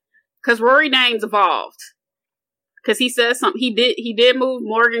because Rory Dame's evolved. Because he says something. He did move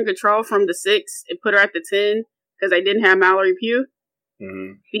Morgan Control from the 6 and put her at the 10 because they didn't have Mallory Pugh.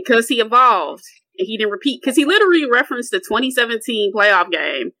 Mm-hmm. Because he evolved and he didn't repeat. Because he literally referenced the 2017 playoff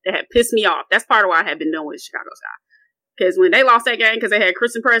game that had pissed me off. That's part of why I had been done with Chicago Sky. Because when they lost that game, because they had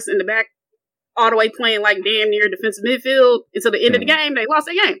Kristen Press in the back, all the way playing like damn near defensive midfield until the end of the game, they lost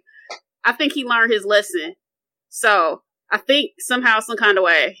that game. I think he learned his lesson. So I think somehow, some kind of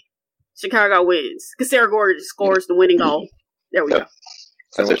way, Chicago wins. Because Sarah Gordon scores the winning goal. There we go.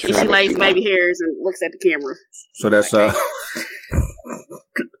 So she lays baby hairs and looks at the camera. So that's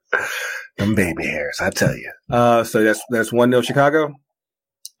them baby hairs, I tell you. So that's 1-0 Chicago.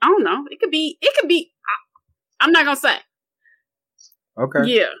 I don't know. It could be. I'm not gonna say. Okay.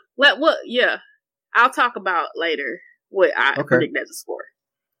 Yeah. Yeah. I'll talk about later what I predict as a score.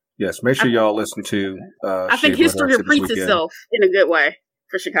 Yes. Make sure y'all listen to. I think history repeats itself in a good way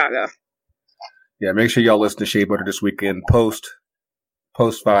for Chicago. Yeah. Make sure y'all listen to Shea Butter this weekend post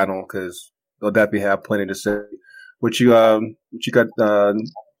final because they'll definitely have plenty to say. What you got,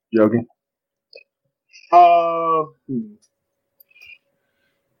 Yogi? I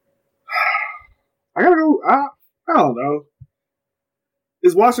gotta go. I don't know.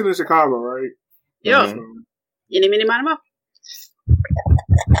 It's Washington, Chicago, right? Yeah. Any, mini, mo.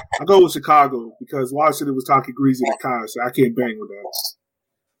 I go with Chicago because Washington was talking greasy to Kai, so I can't bang with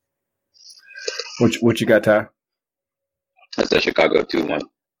that. What you got, Ty? I said Chicago 2-1.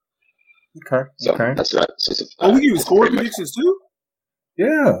 Okay. So okay. that's right. We give you score predictions too?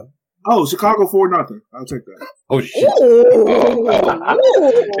 Yeah. Oh, Chicago 4-0. I'll take that. Oh shit!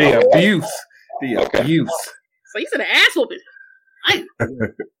 The abuse. So you said an ass whooping.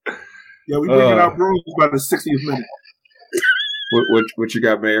 Yeah, we bringing out brooms by the 60th minute. What you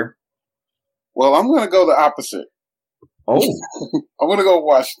got, Mayor? Well, I'm going to go the opposite. Oh, I'm going to go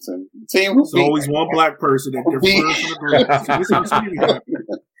Washington. The team who There's always one black person that differs from the group.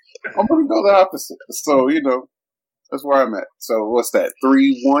 I'm going to go the opposite. So, that's where I'm at. So, what's that?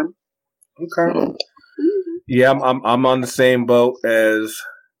 3-1? Okay. Yeah, I'm on the same boat as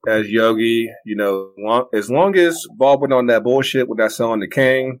Yogi. As long as Bob went on that bullshit with that selling the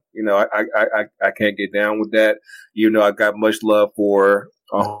King, I can't get down with that. I got much love for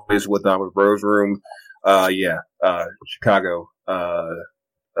always with Rose Room. Chicago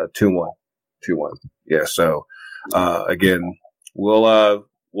 2-1. Yeah. So again, we'll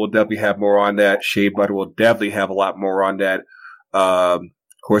definitely have more on that. Shea Butter will definitely have a lot more on that. Of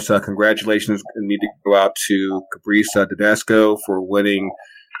course, congratulations need to go out to Caprice Tedesco for winning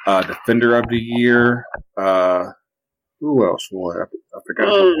Defender of the Year. Who else won? I forgot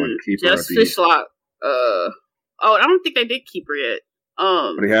who won Keeper Jess of the Year. Fishlock. I don't think they did keep her yet.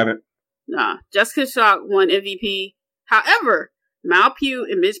 But they haven't? Nah. Jessica Shock won MVP. However, Mal Pugh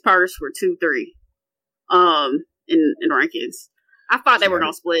and Mitch Purse were 2-3 in rankings. I thought they were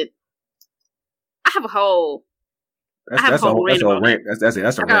going to split. I have a whole rant. That's a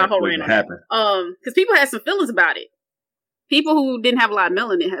rant waiting to happen. Because people had some feelings about it. People who didn't have a lot of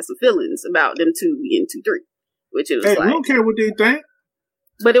melanin had some feelings about them two being 2-3, which it was we don't care what they think.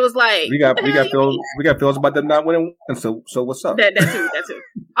 But it was like we got feelings about them not winning. So what's up? That too.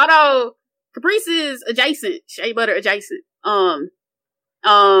 Although Caprice is adjacent, Shea Butter adjacent.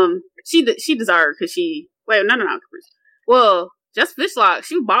 She deserved because she Caprice. Well, Just Fishlock,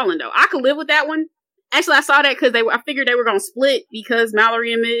 she was balling though. I could live with that one. Actually, I saw that because I figured they were gonna split because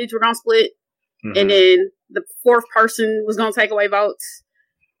Mallory and Midge were gonna split, and then the fourth person was gonna take away votes.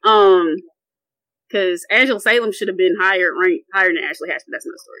 Because Angela Salem should have been higher than Ashley Hatch, but that's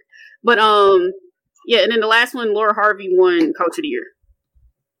another story. But and then the last one, Laura Harvey won Coach of the Year.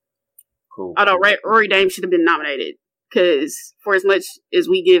 Cool. Although Rory Dame should have been nominated because for as much as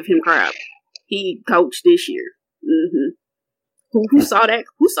we give him crap, he coached this year. Mm-hmm. Who saw that?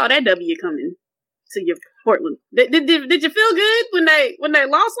 Who saw that W coming to your Portland? Did you feel good when they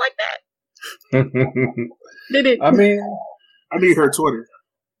lost like that? Did it? I need her Twitter.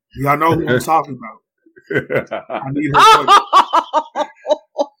 Y'all know who I'm talking about. I need her Twitter.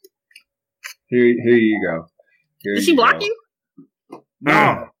 Here you go. Did she block you?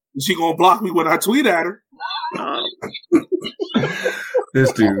 No. She gonna block me when I tweet at her.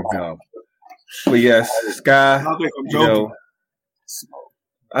 This dude dumb. But yes, Sky. I think I'm joking.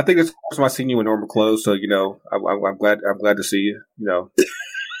 I think it's my seen you in normal clothes, so I'm glad to see you.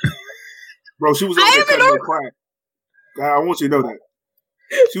 Bro, she was over there cutting the crack. God, I want you to know that.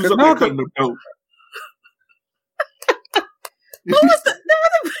 She was up there cutting the dope. Who was the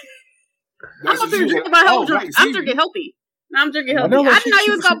I'm up here drinking my health. I'm drinking healthy. I'm drinking healthy. I didn't know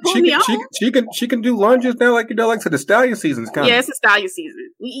you was gonna pull me on. She can do lunges now, like to the stallion season's coming. Yeah, it's a stallion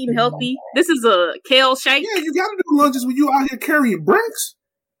season. We eating healthy. This is a kale shake. Yeah, you gotta do lunges when you out here carrying bricks.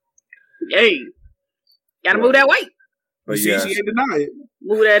 Hey, gotta move that weight. But she ain't deny it.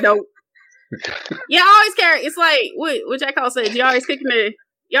 Move that dope. Yeah, I always carry. It's like what Jack Hall said. You always got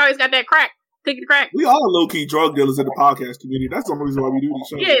that crack. Taking the crack. We all low-key drug dealers in the podcast community. That's the reason why we do these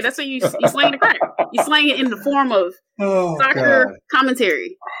shows. Yeah, that's what you slang the crack. You slang it in the form of soccer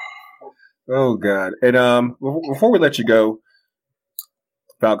commentary. Oh, God. And before we let you go,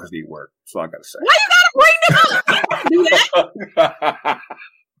 Falcons need work. That's all I got to say. Why you got to bring them up? You do that?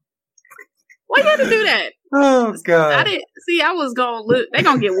 Why you had to do that? Oh, God. I was going to look. They're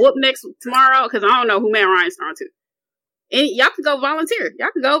going to get whooped tomorrow because I don't know who Matt Ryan's throwing to. And y'all can go volunteer.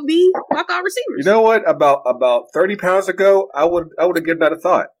 Y'all can go be walk-off receivers. You know what? About 30 pounds ago, I would have given that a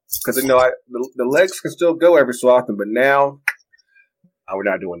thought because the legs can still go every so often, but now we're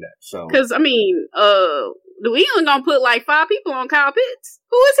not doing that. So because New England gonna put like 5 people on Kyle Pitts.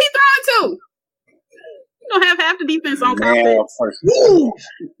 Who is he throwing to? You don't have half the defense on Kyle Pitts.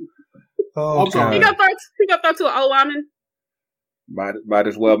 Oh, he got thrown to an O lineman. Might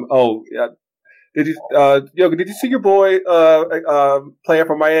as well. Oh, yeah. Did you see your boy playing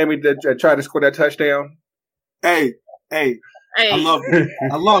for Miami that tried to score that touchdown? Hey. I loved it.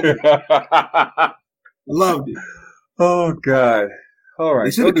 Loved it. Oh, God. All right.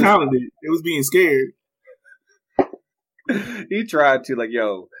 They should have counted it. It was being scared. He tried to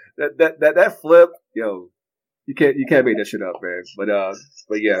that flip, you can't make that shit up, man.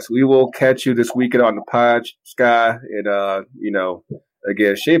 But yes, we will catch you this weekend on the pod, Sky, and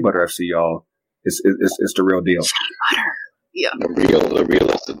again, Shea Butter FC, y'all. It's the real deal. Yeah, the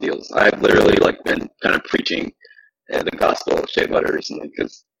realest of deals. I've literally been kind of preaching the gospel of shea butter recently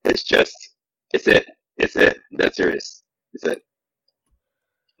because it's it. That's serious. It's it.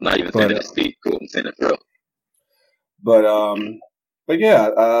 I'm not even saying it to speak cool. I'm saying it for real. But yeah,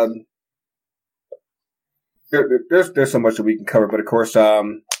 there's so much that we can cover. But of course,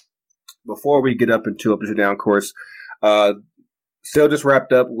 before we get up into Up and Down, of course, still just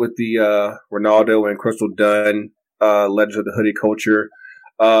wrapped up with the Ronaldo and Crystal Dunn Legends of the Hoodie Culture.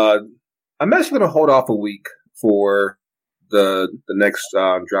 I'm actually going to hold off a week for the next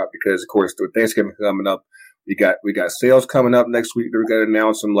drop because, of course, with Thanksgiving coming up, we got sales coming up next week. We're going to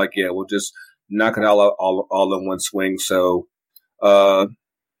announce them. We'll just knock it all in one swing. So, you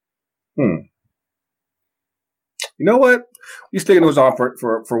know what? We're sticking those on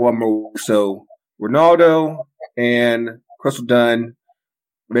for one more week. So Ronaldo and Crystal Dunn,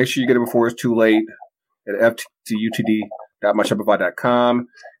 make sure you get it before it's too late at ftutd.myshopify.com.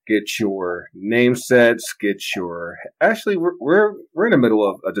 Get your name sets. Actually, we're in the middle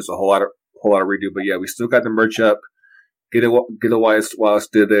of just a whole lot of redo. But yeah, we still got the merch up. Get it while it's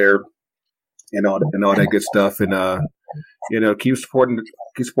still there, and all that good stuff. And keep supporting the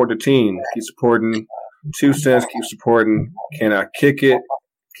team. Keep supporting 2 Cents. Keep supporting Can I Kick It?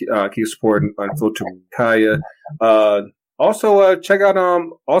 Keep supporting Unfiltered Kaya. Also, check out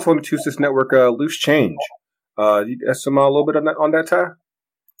also on the 2 Cents Network, Loose Change. You got a little bit on that, Ty?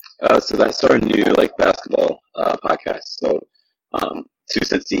 So that's our new basketball podcast. So 2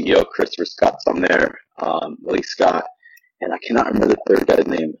 Cents CEO Christopher Scott's on there, Willie Scott, and I cannot remember the third guy's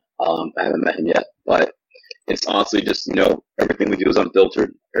name. I haven't met him yet, but it's honestly just everything we do is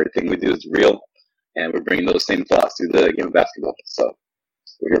unfiltered. Everything we do is real, and we're bringing those same thoughts to the game of basketball. So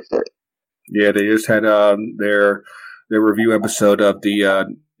we're here for it. Yeah, they just had their review episode of the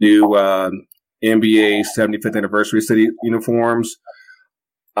new NBA 75th anniversary city uniforms.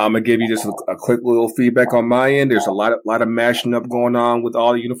 I'm gonna give you just a quick little feedback on my end. There's a lot of mashing up going on with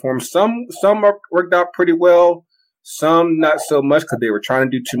all the uniforms. Some are worked out pretty well. Some not so much because they were trying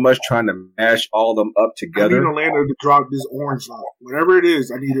to do too much, trying to mash all of them up together. I need Orlando to drop this orange line. Whatever it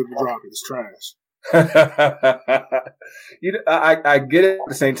is, I need him to drop it. It's trash. I get it at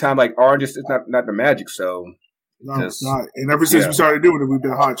the same time. Orange is not the magic, so no, it's not. And ever since we started doing it, we've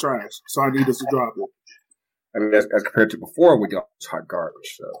been hot trash. So I need us to drop it. I mean, as compared to before, we got hot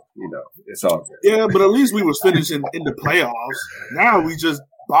garbage. So it's all good. Yeah, but at least we was finishing in the playoffs. Now we just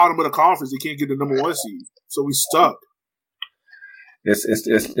bottom of the conference. They can't get the number 1 seed, so we stuck.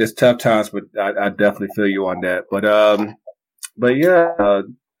 It's tough times, but I definitely feel you on that. But yeah.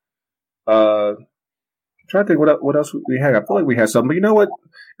 trying to think what else we had. I feel like we had something, but you know what?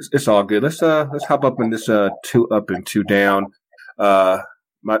 It's all good. Let's hop up in this 2 up and 2 down.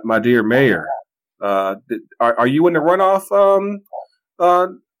 My dear mayor, are you in the runoff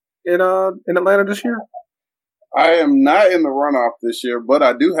in Atlanta this year? I am not in the runoff this year, but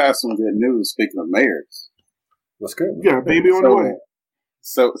I do have some good news. Speaking of mayors, Let's go. You got a baby on the way.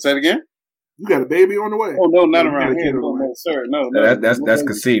 So say it again. You got a baby on the way. Oh no, not You around got a here, kid on the way. no, sir. No, That's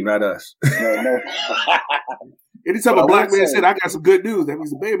Kasim, not us. No. Anytime a black man said, "I got some good news," that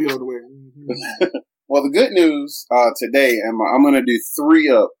means a baby on the way. Well, the good news today, I'm going to do 3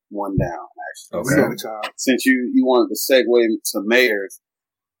 up, 1 down. Actually, Okay. Since you wanted to segue to mayors.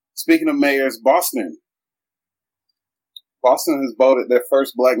 Speaking of mayors, Boston has voted their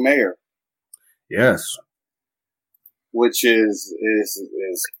first black mayor. Yes. Which is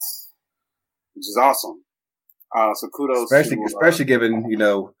awesome. So kudos, especially given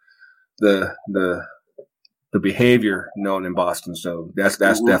the behavior known in Boston. So that's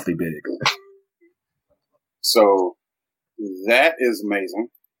definitely big. So that is amazing.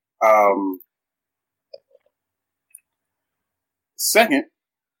 Second,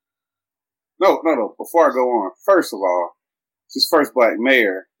 no. Before I go on, first of all, it's his first black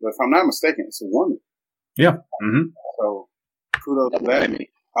mayor. But if I'm not mistaken, it's a woman. Yeah. Mm-hmm. So kudos to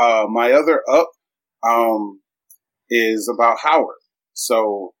that. My other up is about Howard.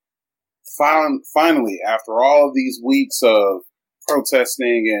 So finally, after all of these weeks of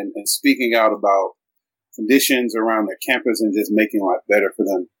protesting and speaking out about conditions around their campus and just making life better for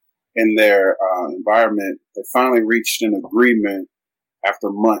them in their environment, they finally reached an agreement after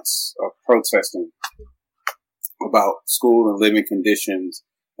months of protesting about school and living conditions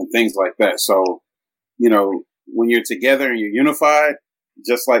and things like that. So, when you're together and you're unified,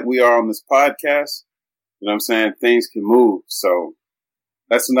 just like we are on this podcast, you know what I'm saying, things can move. So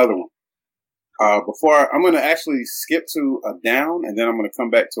that's another one. I'm going to actually skip to a down, and then I'm going to come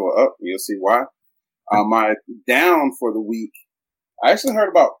back to a up. You'll see why. My down for the week, I actually heard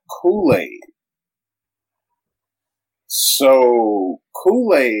about Kool-Aid. So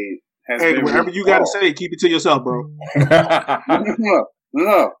Kool-Aid has been whatever you got to say, keep it to yourself, bro.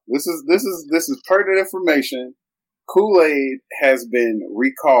 No. This is pertinent information. Kool-Aid has been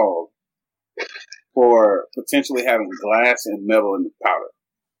recalled for potentially having glass and metal in the powder.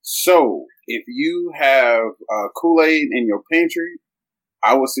 So if you have Kool-Aid in your pantry,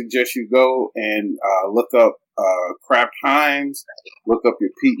 I would suggest you go and look up Kraft Heinz, look up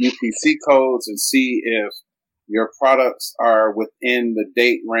your UPC codes, and see if your products are within the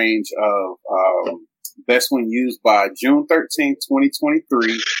date range of best when used by June 13th,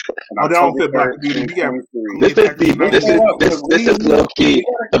 2023. And October 3rd, 2023. This is low key.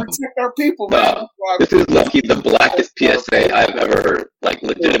 Protect our people, man. This is low key the blackest PSA I've ever heard, like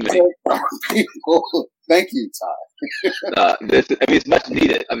legitimately. Thank you, Ty. It's much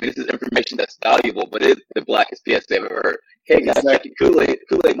needed. This is information that's valuable, but it's the blackest PSA I've ever heard. Hey guys, exactly.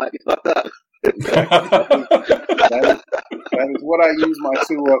 Kool-Aid might be fucked up. that is what I use my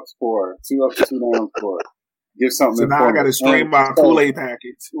 2 ups for. 2 ups, 2 downs for. Give something. So now I got to stream my Kool-Aid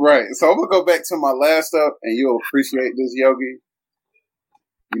package. Right. So I'm gonna go back to my last up, and you'll appreciate this, Yogi.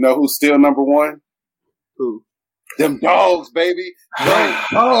 You know who's still number 1? Who? Them dogs, baby.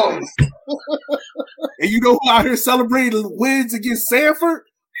 Dogs. And you know who out here celebrating wins against Sanford?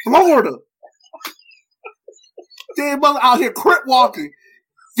 Florida. Damn mother out here crip walking,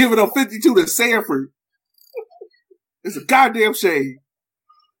 giving up 52 to Sanford. It's a goddamn shame.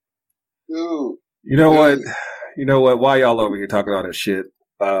 Dude. You know what? Why y'all over here talking all that shit?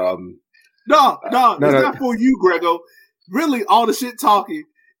 No, it's not for you, Grego. Really, all the shit talking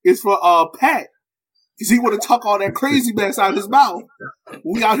is for Pat. Because he want to talk all that crazy mess out of his mouth.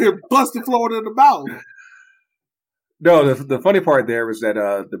 We out here busting Florida in the mouth. No, the funny part there was that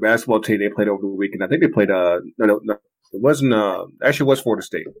the basketball team, they played over the weekend. I think they played no, it wasn't actually it was Florida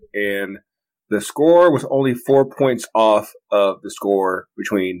State, and the score was only 4 points off of the score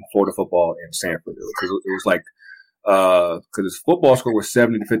between Florida football and Sanford. Because it was like because his football score was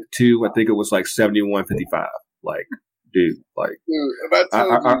 70-52. I think it was like 71-55. Like, dude,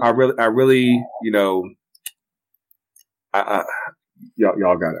 I really, y'all got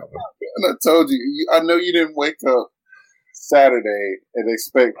that one. And I told you, I know you didn't wake up Saturday and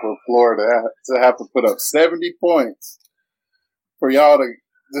expect for Florida to have to put up 70 points for y'all to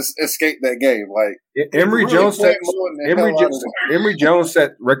just escape that game. Like Emory Jones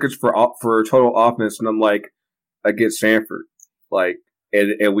set records for total offense, and I'm like, against Sanford, like,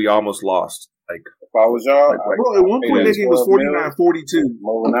 and we almost lost. Like, if I was y'all, bro, at one point that game was 49-42.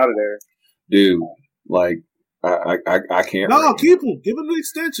 Rolling out of there, dude. Like, I can't. No, keep him. Give him the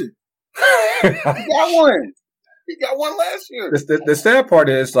extension. He got one. He got one last year. The sad part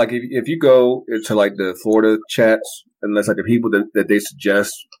is, like, if you go into, like, the Florida chats, and that's, like, the people that they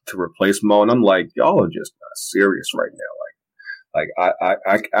suggest to replace Mo, and I'm like, y'all are just not serious right now. Like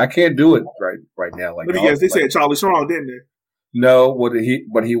I can't do it right now. Like, let me guess, they said Charlie Strong, didn't they? No, but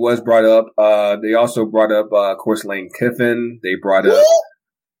he was brought up. They also brought up, of course, Lane Kiffin. They brought up,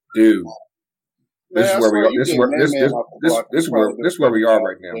 dude. This is where we are. This is where we are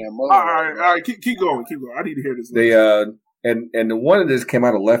right now. All right. Keep going. I need to hear this. They and the one of this came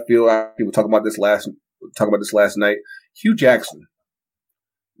out of left field. We were talking about this last night. Hugh Jackson.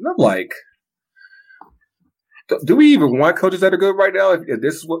 And I'm like, do we even want coaches that are good right now? If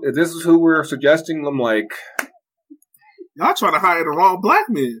this is who we're suggesting, I'm like, y'all trying to hire the wrong black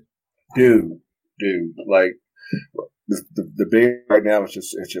man, dude. Like, the big right now is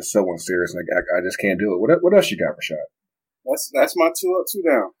just so unserious. Like, I just can't do it. What else you got, Rashad? That's my 2 up, 2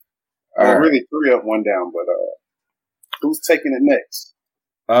 down. Right. Really 3 up, 1 down. But who's taking it next?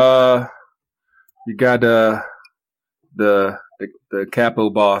 You got the capo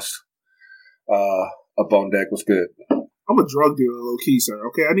boss up on deck. What's good? I'm a drug dealer, low key, sir.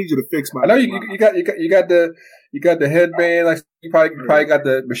 Okay, I need you to fix my. I know you got the headband. Like, you probably got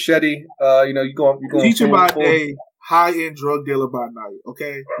the machete. You go. Teacher by day, high end drug dealer by night.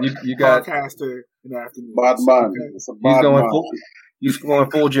 Okay, you got podcaster in the afternoon. He's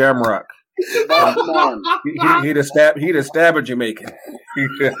going full Jamrock. He'd have stabbed a Jamaican.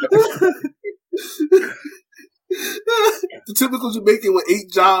 The typical Jamaican with 8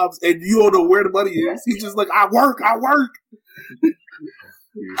 jobs and you don't know where the money is. He's just like, I work. All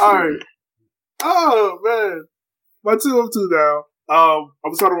right. Oh man, my 2 up, 2 down.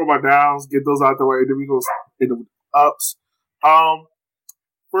 I'm starting with my downs. Get those out the way. Then we go into the ups.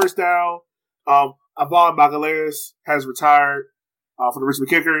 First down. Avon Bagaleris has retired for the Richmond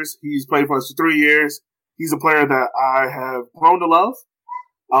Kickers. He's played for us for 3 years. He's a player that I have grown to love.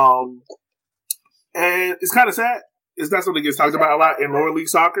 And it's kind of sad. It's not something that gets talked about a lot in lower league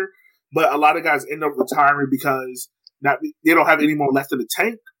soccer, but a lot of guys end up retiring because they don't have any more left in the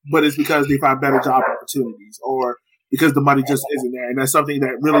tank, but it's because they find better job opportunities or because the money just isn't there. And that's something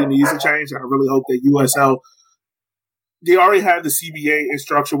that really needs to change. And I really hope that USL, they already have the CBA in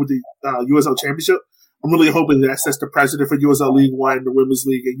structure with the USL Championship. I'm really hoping that sets the precedent for USL League 1, the Women's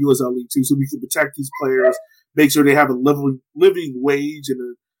League, and USL League 2 so we can protect these players, make sure they have a living wage and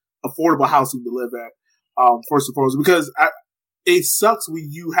an affordable housing to live at, first and foremost. Because it sucks when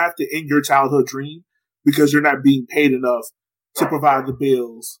you have to end your childhood dream because you're not being paid enough to provide the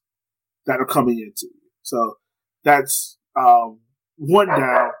bills that are coming into you. So that's 1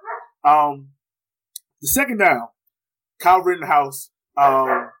 down. The second down, Kyle Rittenhouse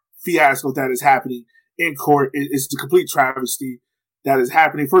fiasco that is happening in court is the complete travesty that is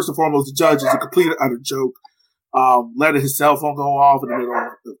happening. First and foremost, the judge is a complete and utter joke. Letting his cell phone go off in the middle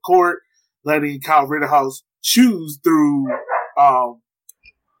of the court, letting Kyle Rittenhouse choose through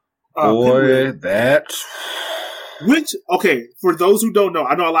which, okay, for those who don't know,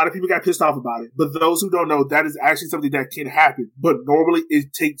 I know a lot of people got pissed off about it, but those who don't know, that is actually something that can happen. But normally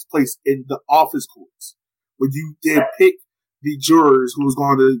it takes place in the office courts, where you did pick the jurors who was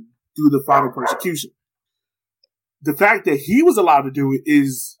going to do the final prosecution. The fact that he was allowed to do it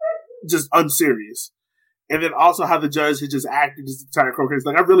is just unserious. And then also how the judge had just acted this entire court case.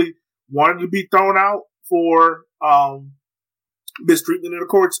 Like, I really wanted to be thrown out for mistreatment in the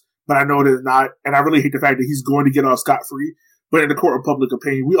courts, but I know that it's not. And I really hate the fact that he's going to get off scot-free. But in the court of public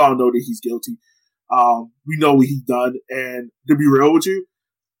opinion, we all know that he's guilty. We know what he's done. And to be real with you,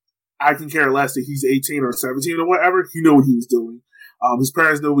 I can care less that he's 18 or 17 or whatever. He knew what he was doing. His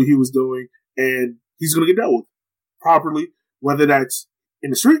parents knew what he was doing. And he's going to get dealt with properly, whether that's in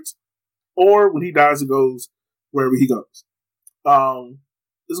the streets or when he dies and goes wherever he goes.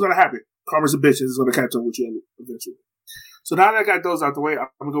 It's going to happen. Karma's a bitch and it's going to catch up with you eventually. So now that I got those out the way, I'm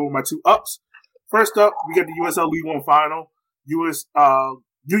going to go with my 2 ups. First up, we got the USL League 1 final.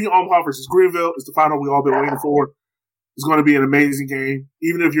 Union Omaha versus Greenville is the final we've all been waiting for. It's going to be an amazing game.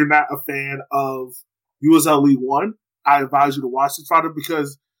 Even if you're not a fan of USL League 1, I advise you to watch this final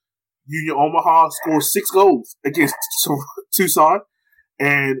because Union Omaha scored 6 goals against Tucson.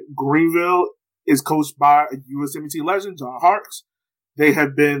 And Greenville is coached by a USMT legend, John Harkes.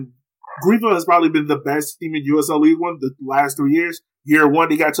 Greenville has probably been the best team in USL League 1 the last 3 years. Year 1,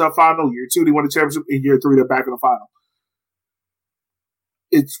 they got to a final. Year 2, they won the championship. And year 3, they're back in the final.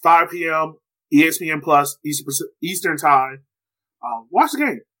 It's 5 p.m. ESPN Plus Eastern Time. Watch the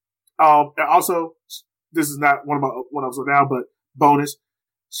game. And also, this is not one of my one-ups right now, but bonus.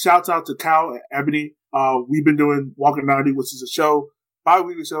 Shouts out to Kyle and Ebony. We've been doing Walking 90, which is a show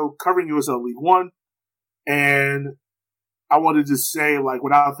bi-weekly show covering USL League One. And I wanted to say, like,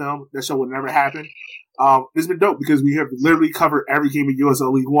 without them, that show would never happen. It's been dope because we have literally covered every game of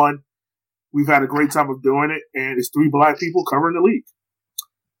USL League One. We've had a great time of doing it, and it's 3 black people covering the league.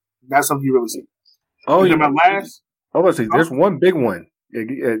 That's something you really see. Oh, yeah. My last. Oh, let's see. There's one big one. Get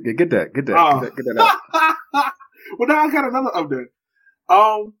that out. Well, now I got another update.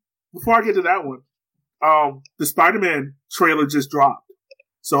 Before I get to that one, the Spider-Man trailer just dropped.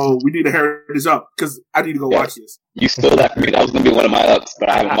 So we need to hurry this up because I need to go watch this. You stole that from me. That was going to be one of my ups, but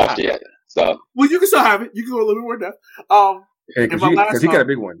I haven't watched it yet. So, well, you can still have it. You can go a little bit more depth. Because he got a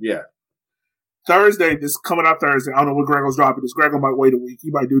big one. Yeah. Thursday, this coming out Thursday. I don't know when Grego's dropping this. Grego might wait a week.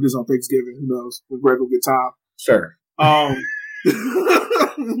 He might do this on Thanksgiving. Who knows? When Grego get time. Sure.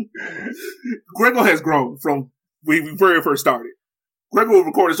 Grego has grown from when we very first started. Grego would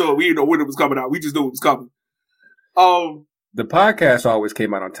record a show. We didn't know when it was coming out. We just knew it was coming. The podcast always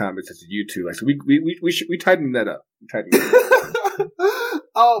came out on time. It's just YouTube. Like, so we tightened that up.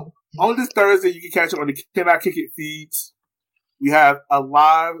 On this Thursday, you can catch it on the Can I Kick It feeds. We have a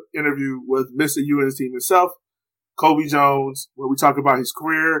live interview with Mr. UNC himself, Kobe Jones, where we talk about his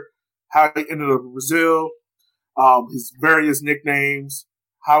career, how he ended up in Brazil, his various nicknames,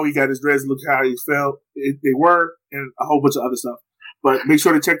 how he got his dreads, look how he felt they were, and a whole bunch of other stuff. But make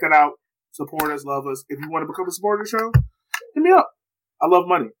sure to check that out. Support us, love us. If you want to become a supporter of the show, hit me up. I love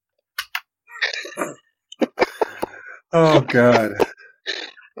money. Oh, God.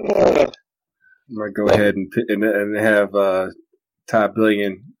 I'm going to go ahead and have Todd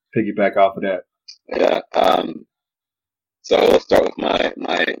Billion piggyback off of that. Yeah. So let's start with my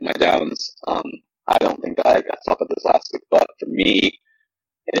downs. I don't think I got to talk about this last week, but for me,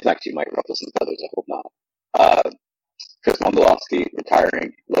 and it's actually might ruffle some feathers, I hope not. Chris Mondolowski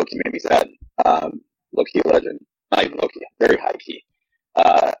retiring, low-key made me sad. Low-key legend. Not even low-key, very high-key.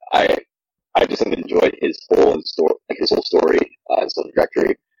 I just have enjoyed his whole story, his whole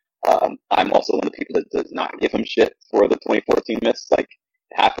trajectory. I'm also one of the people that does not give him shit for the 2014 miss. Like,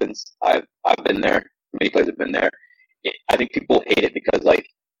 it happens. I've been there. Many players have been there. I think people hate it because, like,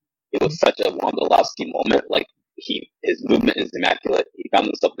 it was such a Wondolowski moment. Like, his movement is immaculate. He found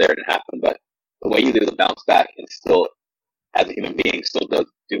himself there and it happened. But the way he did the bounce back and still, as a human being, still does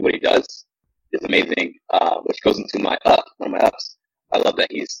do what he does is amazing. Which goes into one of my ups. I love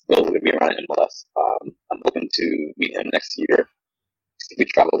that he's still going to be around in MLS. I'm hoping to meet him next year. We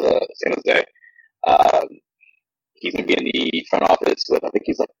travel to San Jose. He's going to be in the front office with, I think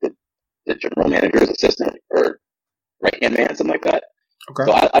he's like the general manager's assistant or right-hand man, something like that. Okay.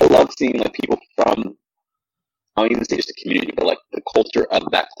 So I love seeing like people from, I don't even say just the community, but like the culture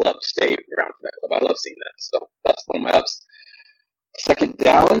of that club stay around for that club. I love seeing that. So that's one of my ups. Second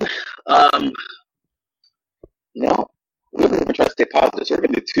down, we're going to try to stay positive. So we're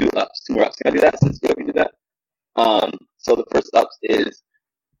going to do two more ups. Can I do that since we did that? So the first up is,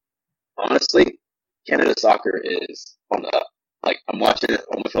 honestly, Canada soccer is on the up. Like, I'm watching it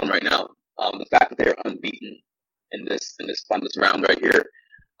on my phone right now. The fact that they're unbeaten in this round right here,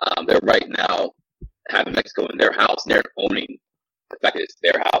 they're right now having Mexico in their house, and they're owning the fact that it's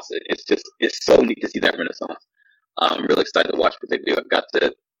their house. It's so neat to see that renaissance. I'm really excited to watch what they do. I've got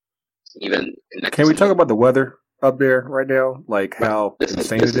to even connect. Can we talk about the weather up there right now? Like how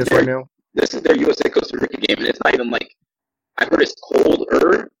insane it is right now? This is their USA Costa Rica game, and it's not even like, I heard it's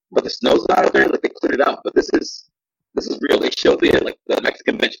colder, but the snow's not out there. Like, they cleared it out, but this is real. They showed the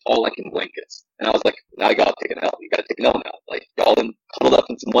Mexican bench all like in blankets, and I was like, now you gotta take an L. You gotta take an L now. Like, y'all been cuddled up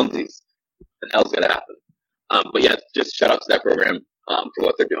in some onesies. An L's gonna happen. But yeah, just shout out to that program for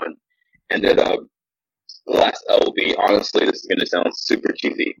what they're doing. And then the last L will be, honestly, this is gonna sound super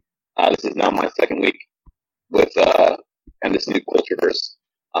cheesy. This is now my second week with and this new Cultureverse.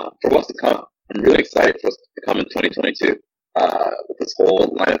 For what's to come, I'm really excited for what's to come in 2022. With this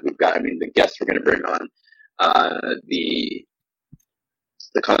whole lineup we've got. I mean, the guests we're going to bring on, the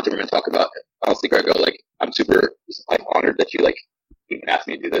content we're going to talk about. Honestly, Grego, like, I'm super honored that you even asked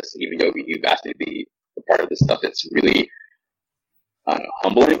me to do this. Even Yogi, you've asked me to be a part of this stuff. It's really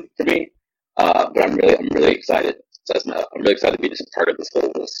humbling for me, but I'm really excited. So I'm really excited to be just a part of this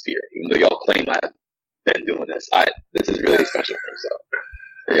whole sphere. Even though y'all claim I've been doing this, this is really special for me. So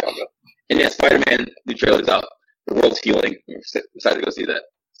there y'all go. And yeah, Spider-Man, the trailer's out. The world's healing. I'm excited to go see that.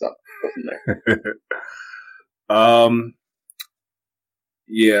 So go from there.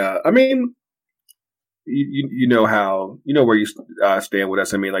 Yeah. I mean, you know where you stand with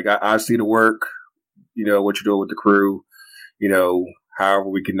us. I mean, like, I see the work. You know what you're doing with the crew. You know, however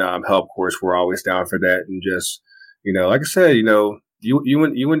we can help. Of course, we're always down for that. And just, like I said,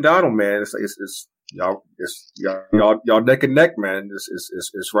 you and Donald, man, it's y'all neck and neck, man.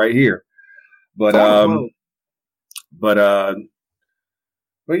 It's right here. But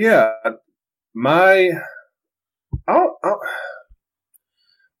yeah, my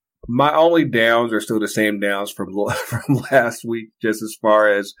only downs are still the same downs from last week, just as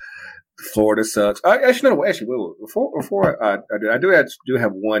far as Florida sucks. Actually, wait. Before I do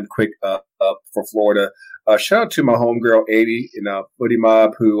have one quick up for Florida. Shout out to my homegirl 80 in Footy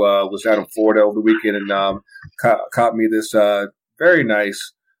Mob, who was out in Florida over the weekend and caught me this very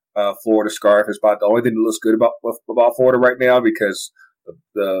nice Florida scarf. It's about the only thing that looks good about Florida right now, because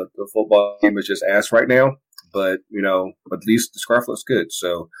the football team is just ass right now. But at least the scarf looks good.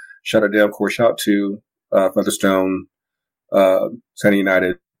 So shout out to them. Of course, shout out to Featherstone, Santa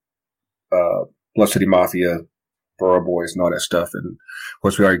United, Blood City Mafia, Borough Boys, and all that stuff. And of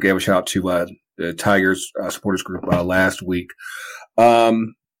course, we already gave a shout out to the Tigers supporters group last week.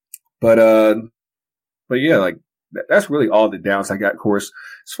 But yeah, like that's really all the downs I got. Of course,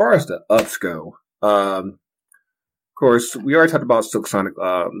 as far as the ups go, of course, we already talked about Silk Sonic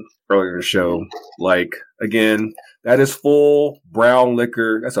earlier in the show. Like, again, that is full brown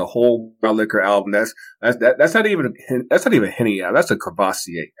liquor. That's a whole brown liquor album. That's not even a Henny album. That's a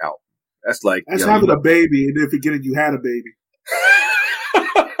Cavassier album. That's like having a baby and then forgetting you had a baby.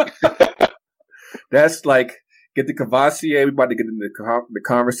 That's like, get the Cavassier. We about to get in the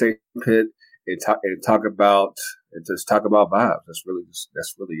conversation pit and talk about vibes. That's really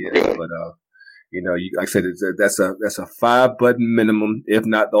it. But like I said, that's a 5-button minimum, if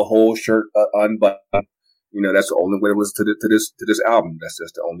not the whole shirt unbuttoned. That's the only way to listen to this album. That's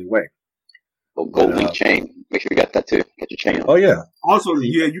just the only way. Oh, gold link chain. Make sure you got that too. Get your chain on. Oh yeah. Also,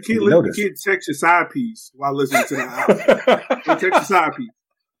 yeah, you can't text your side piece while listening to the album. You text your side piece.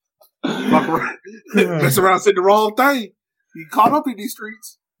 Mess around, said the wrong thing. You caught up in these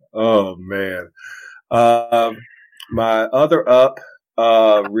streets. Oh man. My other up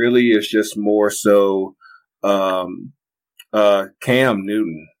really is just more so Cam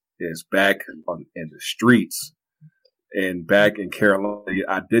Newton is back in the streets and back in Carolina.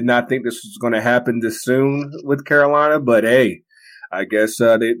 I did not think this was going to happen this soon with Carolina, but hey, I guess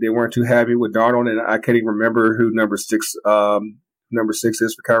they weren't too happy with Darnold, and I can't even remember who number six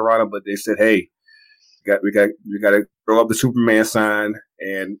is for Carolina, but they said, hey, we got to throw up the Superman sign,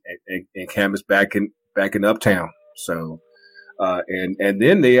 and Cam is back in Uptown. So and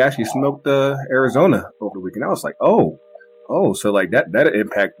then they actually smoked Arizona over the weekend. I was like, oh, so like that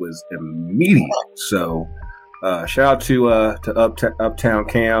impact was immediate. So shout out to Uptown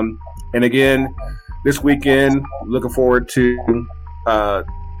Cam. And again, this weekend, looking forward to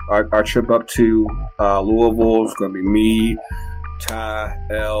our trip up to Louisville. It's going to be me, Ty,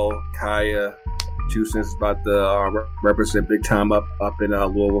 L, Kaya, 2 Cents about to represent big time up in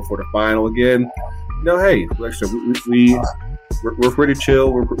Louisville for the final again. Hey, like I said, we're pretty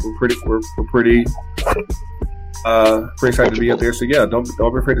chill. We're pretty excited to be up there. So yeah, don't be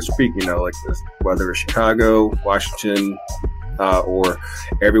afraid to speak. Like this, whether it's Chicago, Washington, or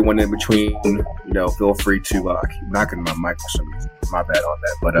everyone in between. Feel free to. I keep knocking my mic for some reason. My bad on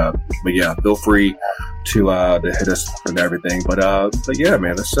that. But yeah, feel free to hit us and everything. But yeah,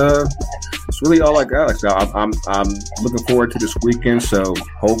 man, it's really all I got. I'm looking forward to this weekend. So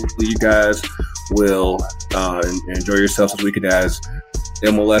hopefully you guys will enjoy yourselves this weekend as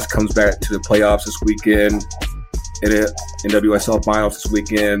MLS comes back to the playoffs this weekend. NWSL finals this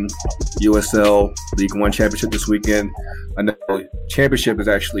weekend, USL League One championship this weekend. I know championship is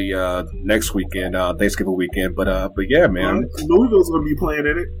actually next weekend, Thanksgiving weekend. But yeah, man, Louisville's gonna be playing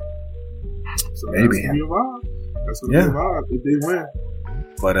in it. So maybe that's gonna be a vibe if they win.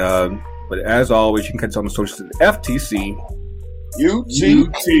 But as always, you can catch us on the socials at FTC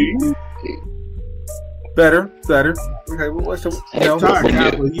UT. Better. Okay, well, what's the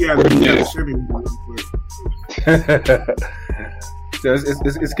he had a shimming. So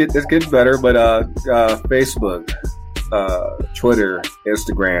it's getting better, but Facebook, Twitter,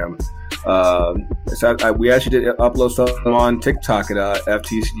 Instagram. We actually did upload something on TikTok at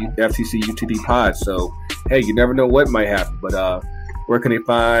FTC UTD Pod. So hey, you never know what might happen. But where can they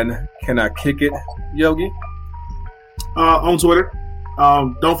find Can I Kick It, Yogi? On Twitter.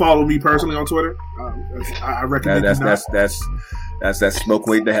 Don't follow me personally on Twitter. I recommend that's that smoke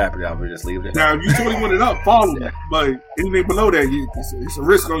waiting to happen. I would just leave it. Now, if you 21 and up, follow me. But anything below that, it's a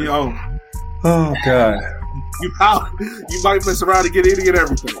risk on your own. Oh God! You might mess around and get any and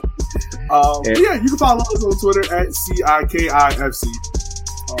everything. Yeah, you can follow us on Twitter at CIKIFC.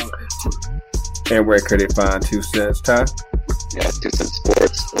 And where could they find 2 Cents, Ty? Yeah, 2 Cents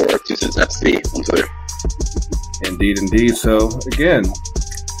Sports or 2 Cents FC on Twitter. Indeed. So again,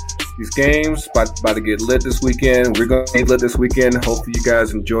 these games about to get lit this weekend. We're going to get lit this weekend. Hopefully you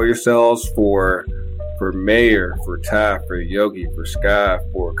guys enjoy yourselves for Mayor, for Ty, for Yogi, for Sky,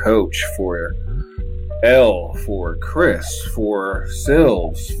 for Coach, for L, for Chris, for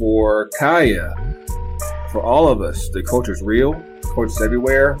Sills, for Kaya, for all of us. The culture's real. Culture's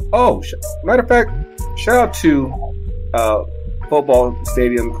everywhere. Oh, matter of fact, shout out to Football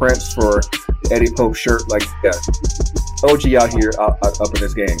Stadium Prince for the Eddie Pope shirt. Like, yeah, OG out here up in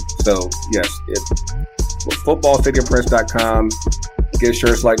this game. So, yes, footballstadiumprince.com. Get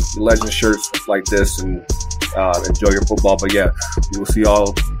shirts like legend shirts like this and enjoy your football. But yeah, we will see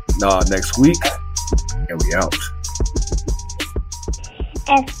y'all next week, and we out.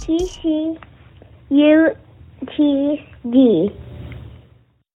 FTC UTD.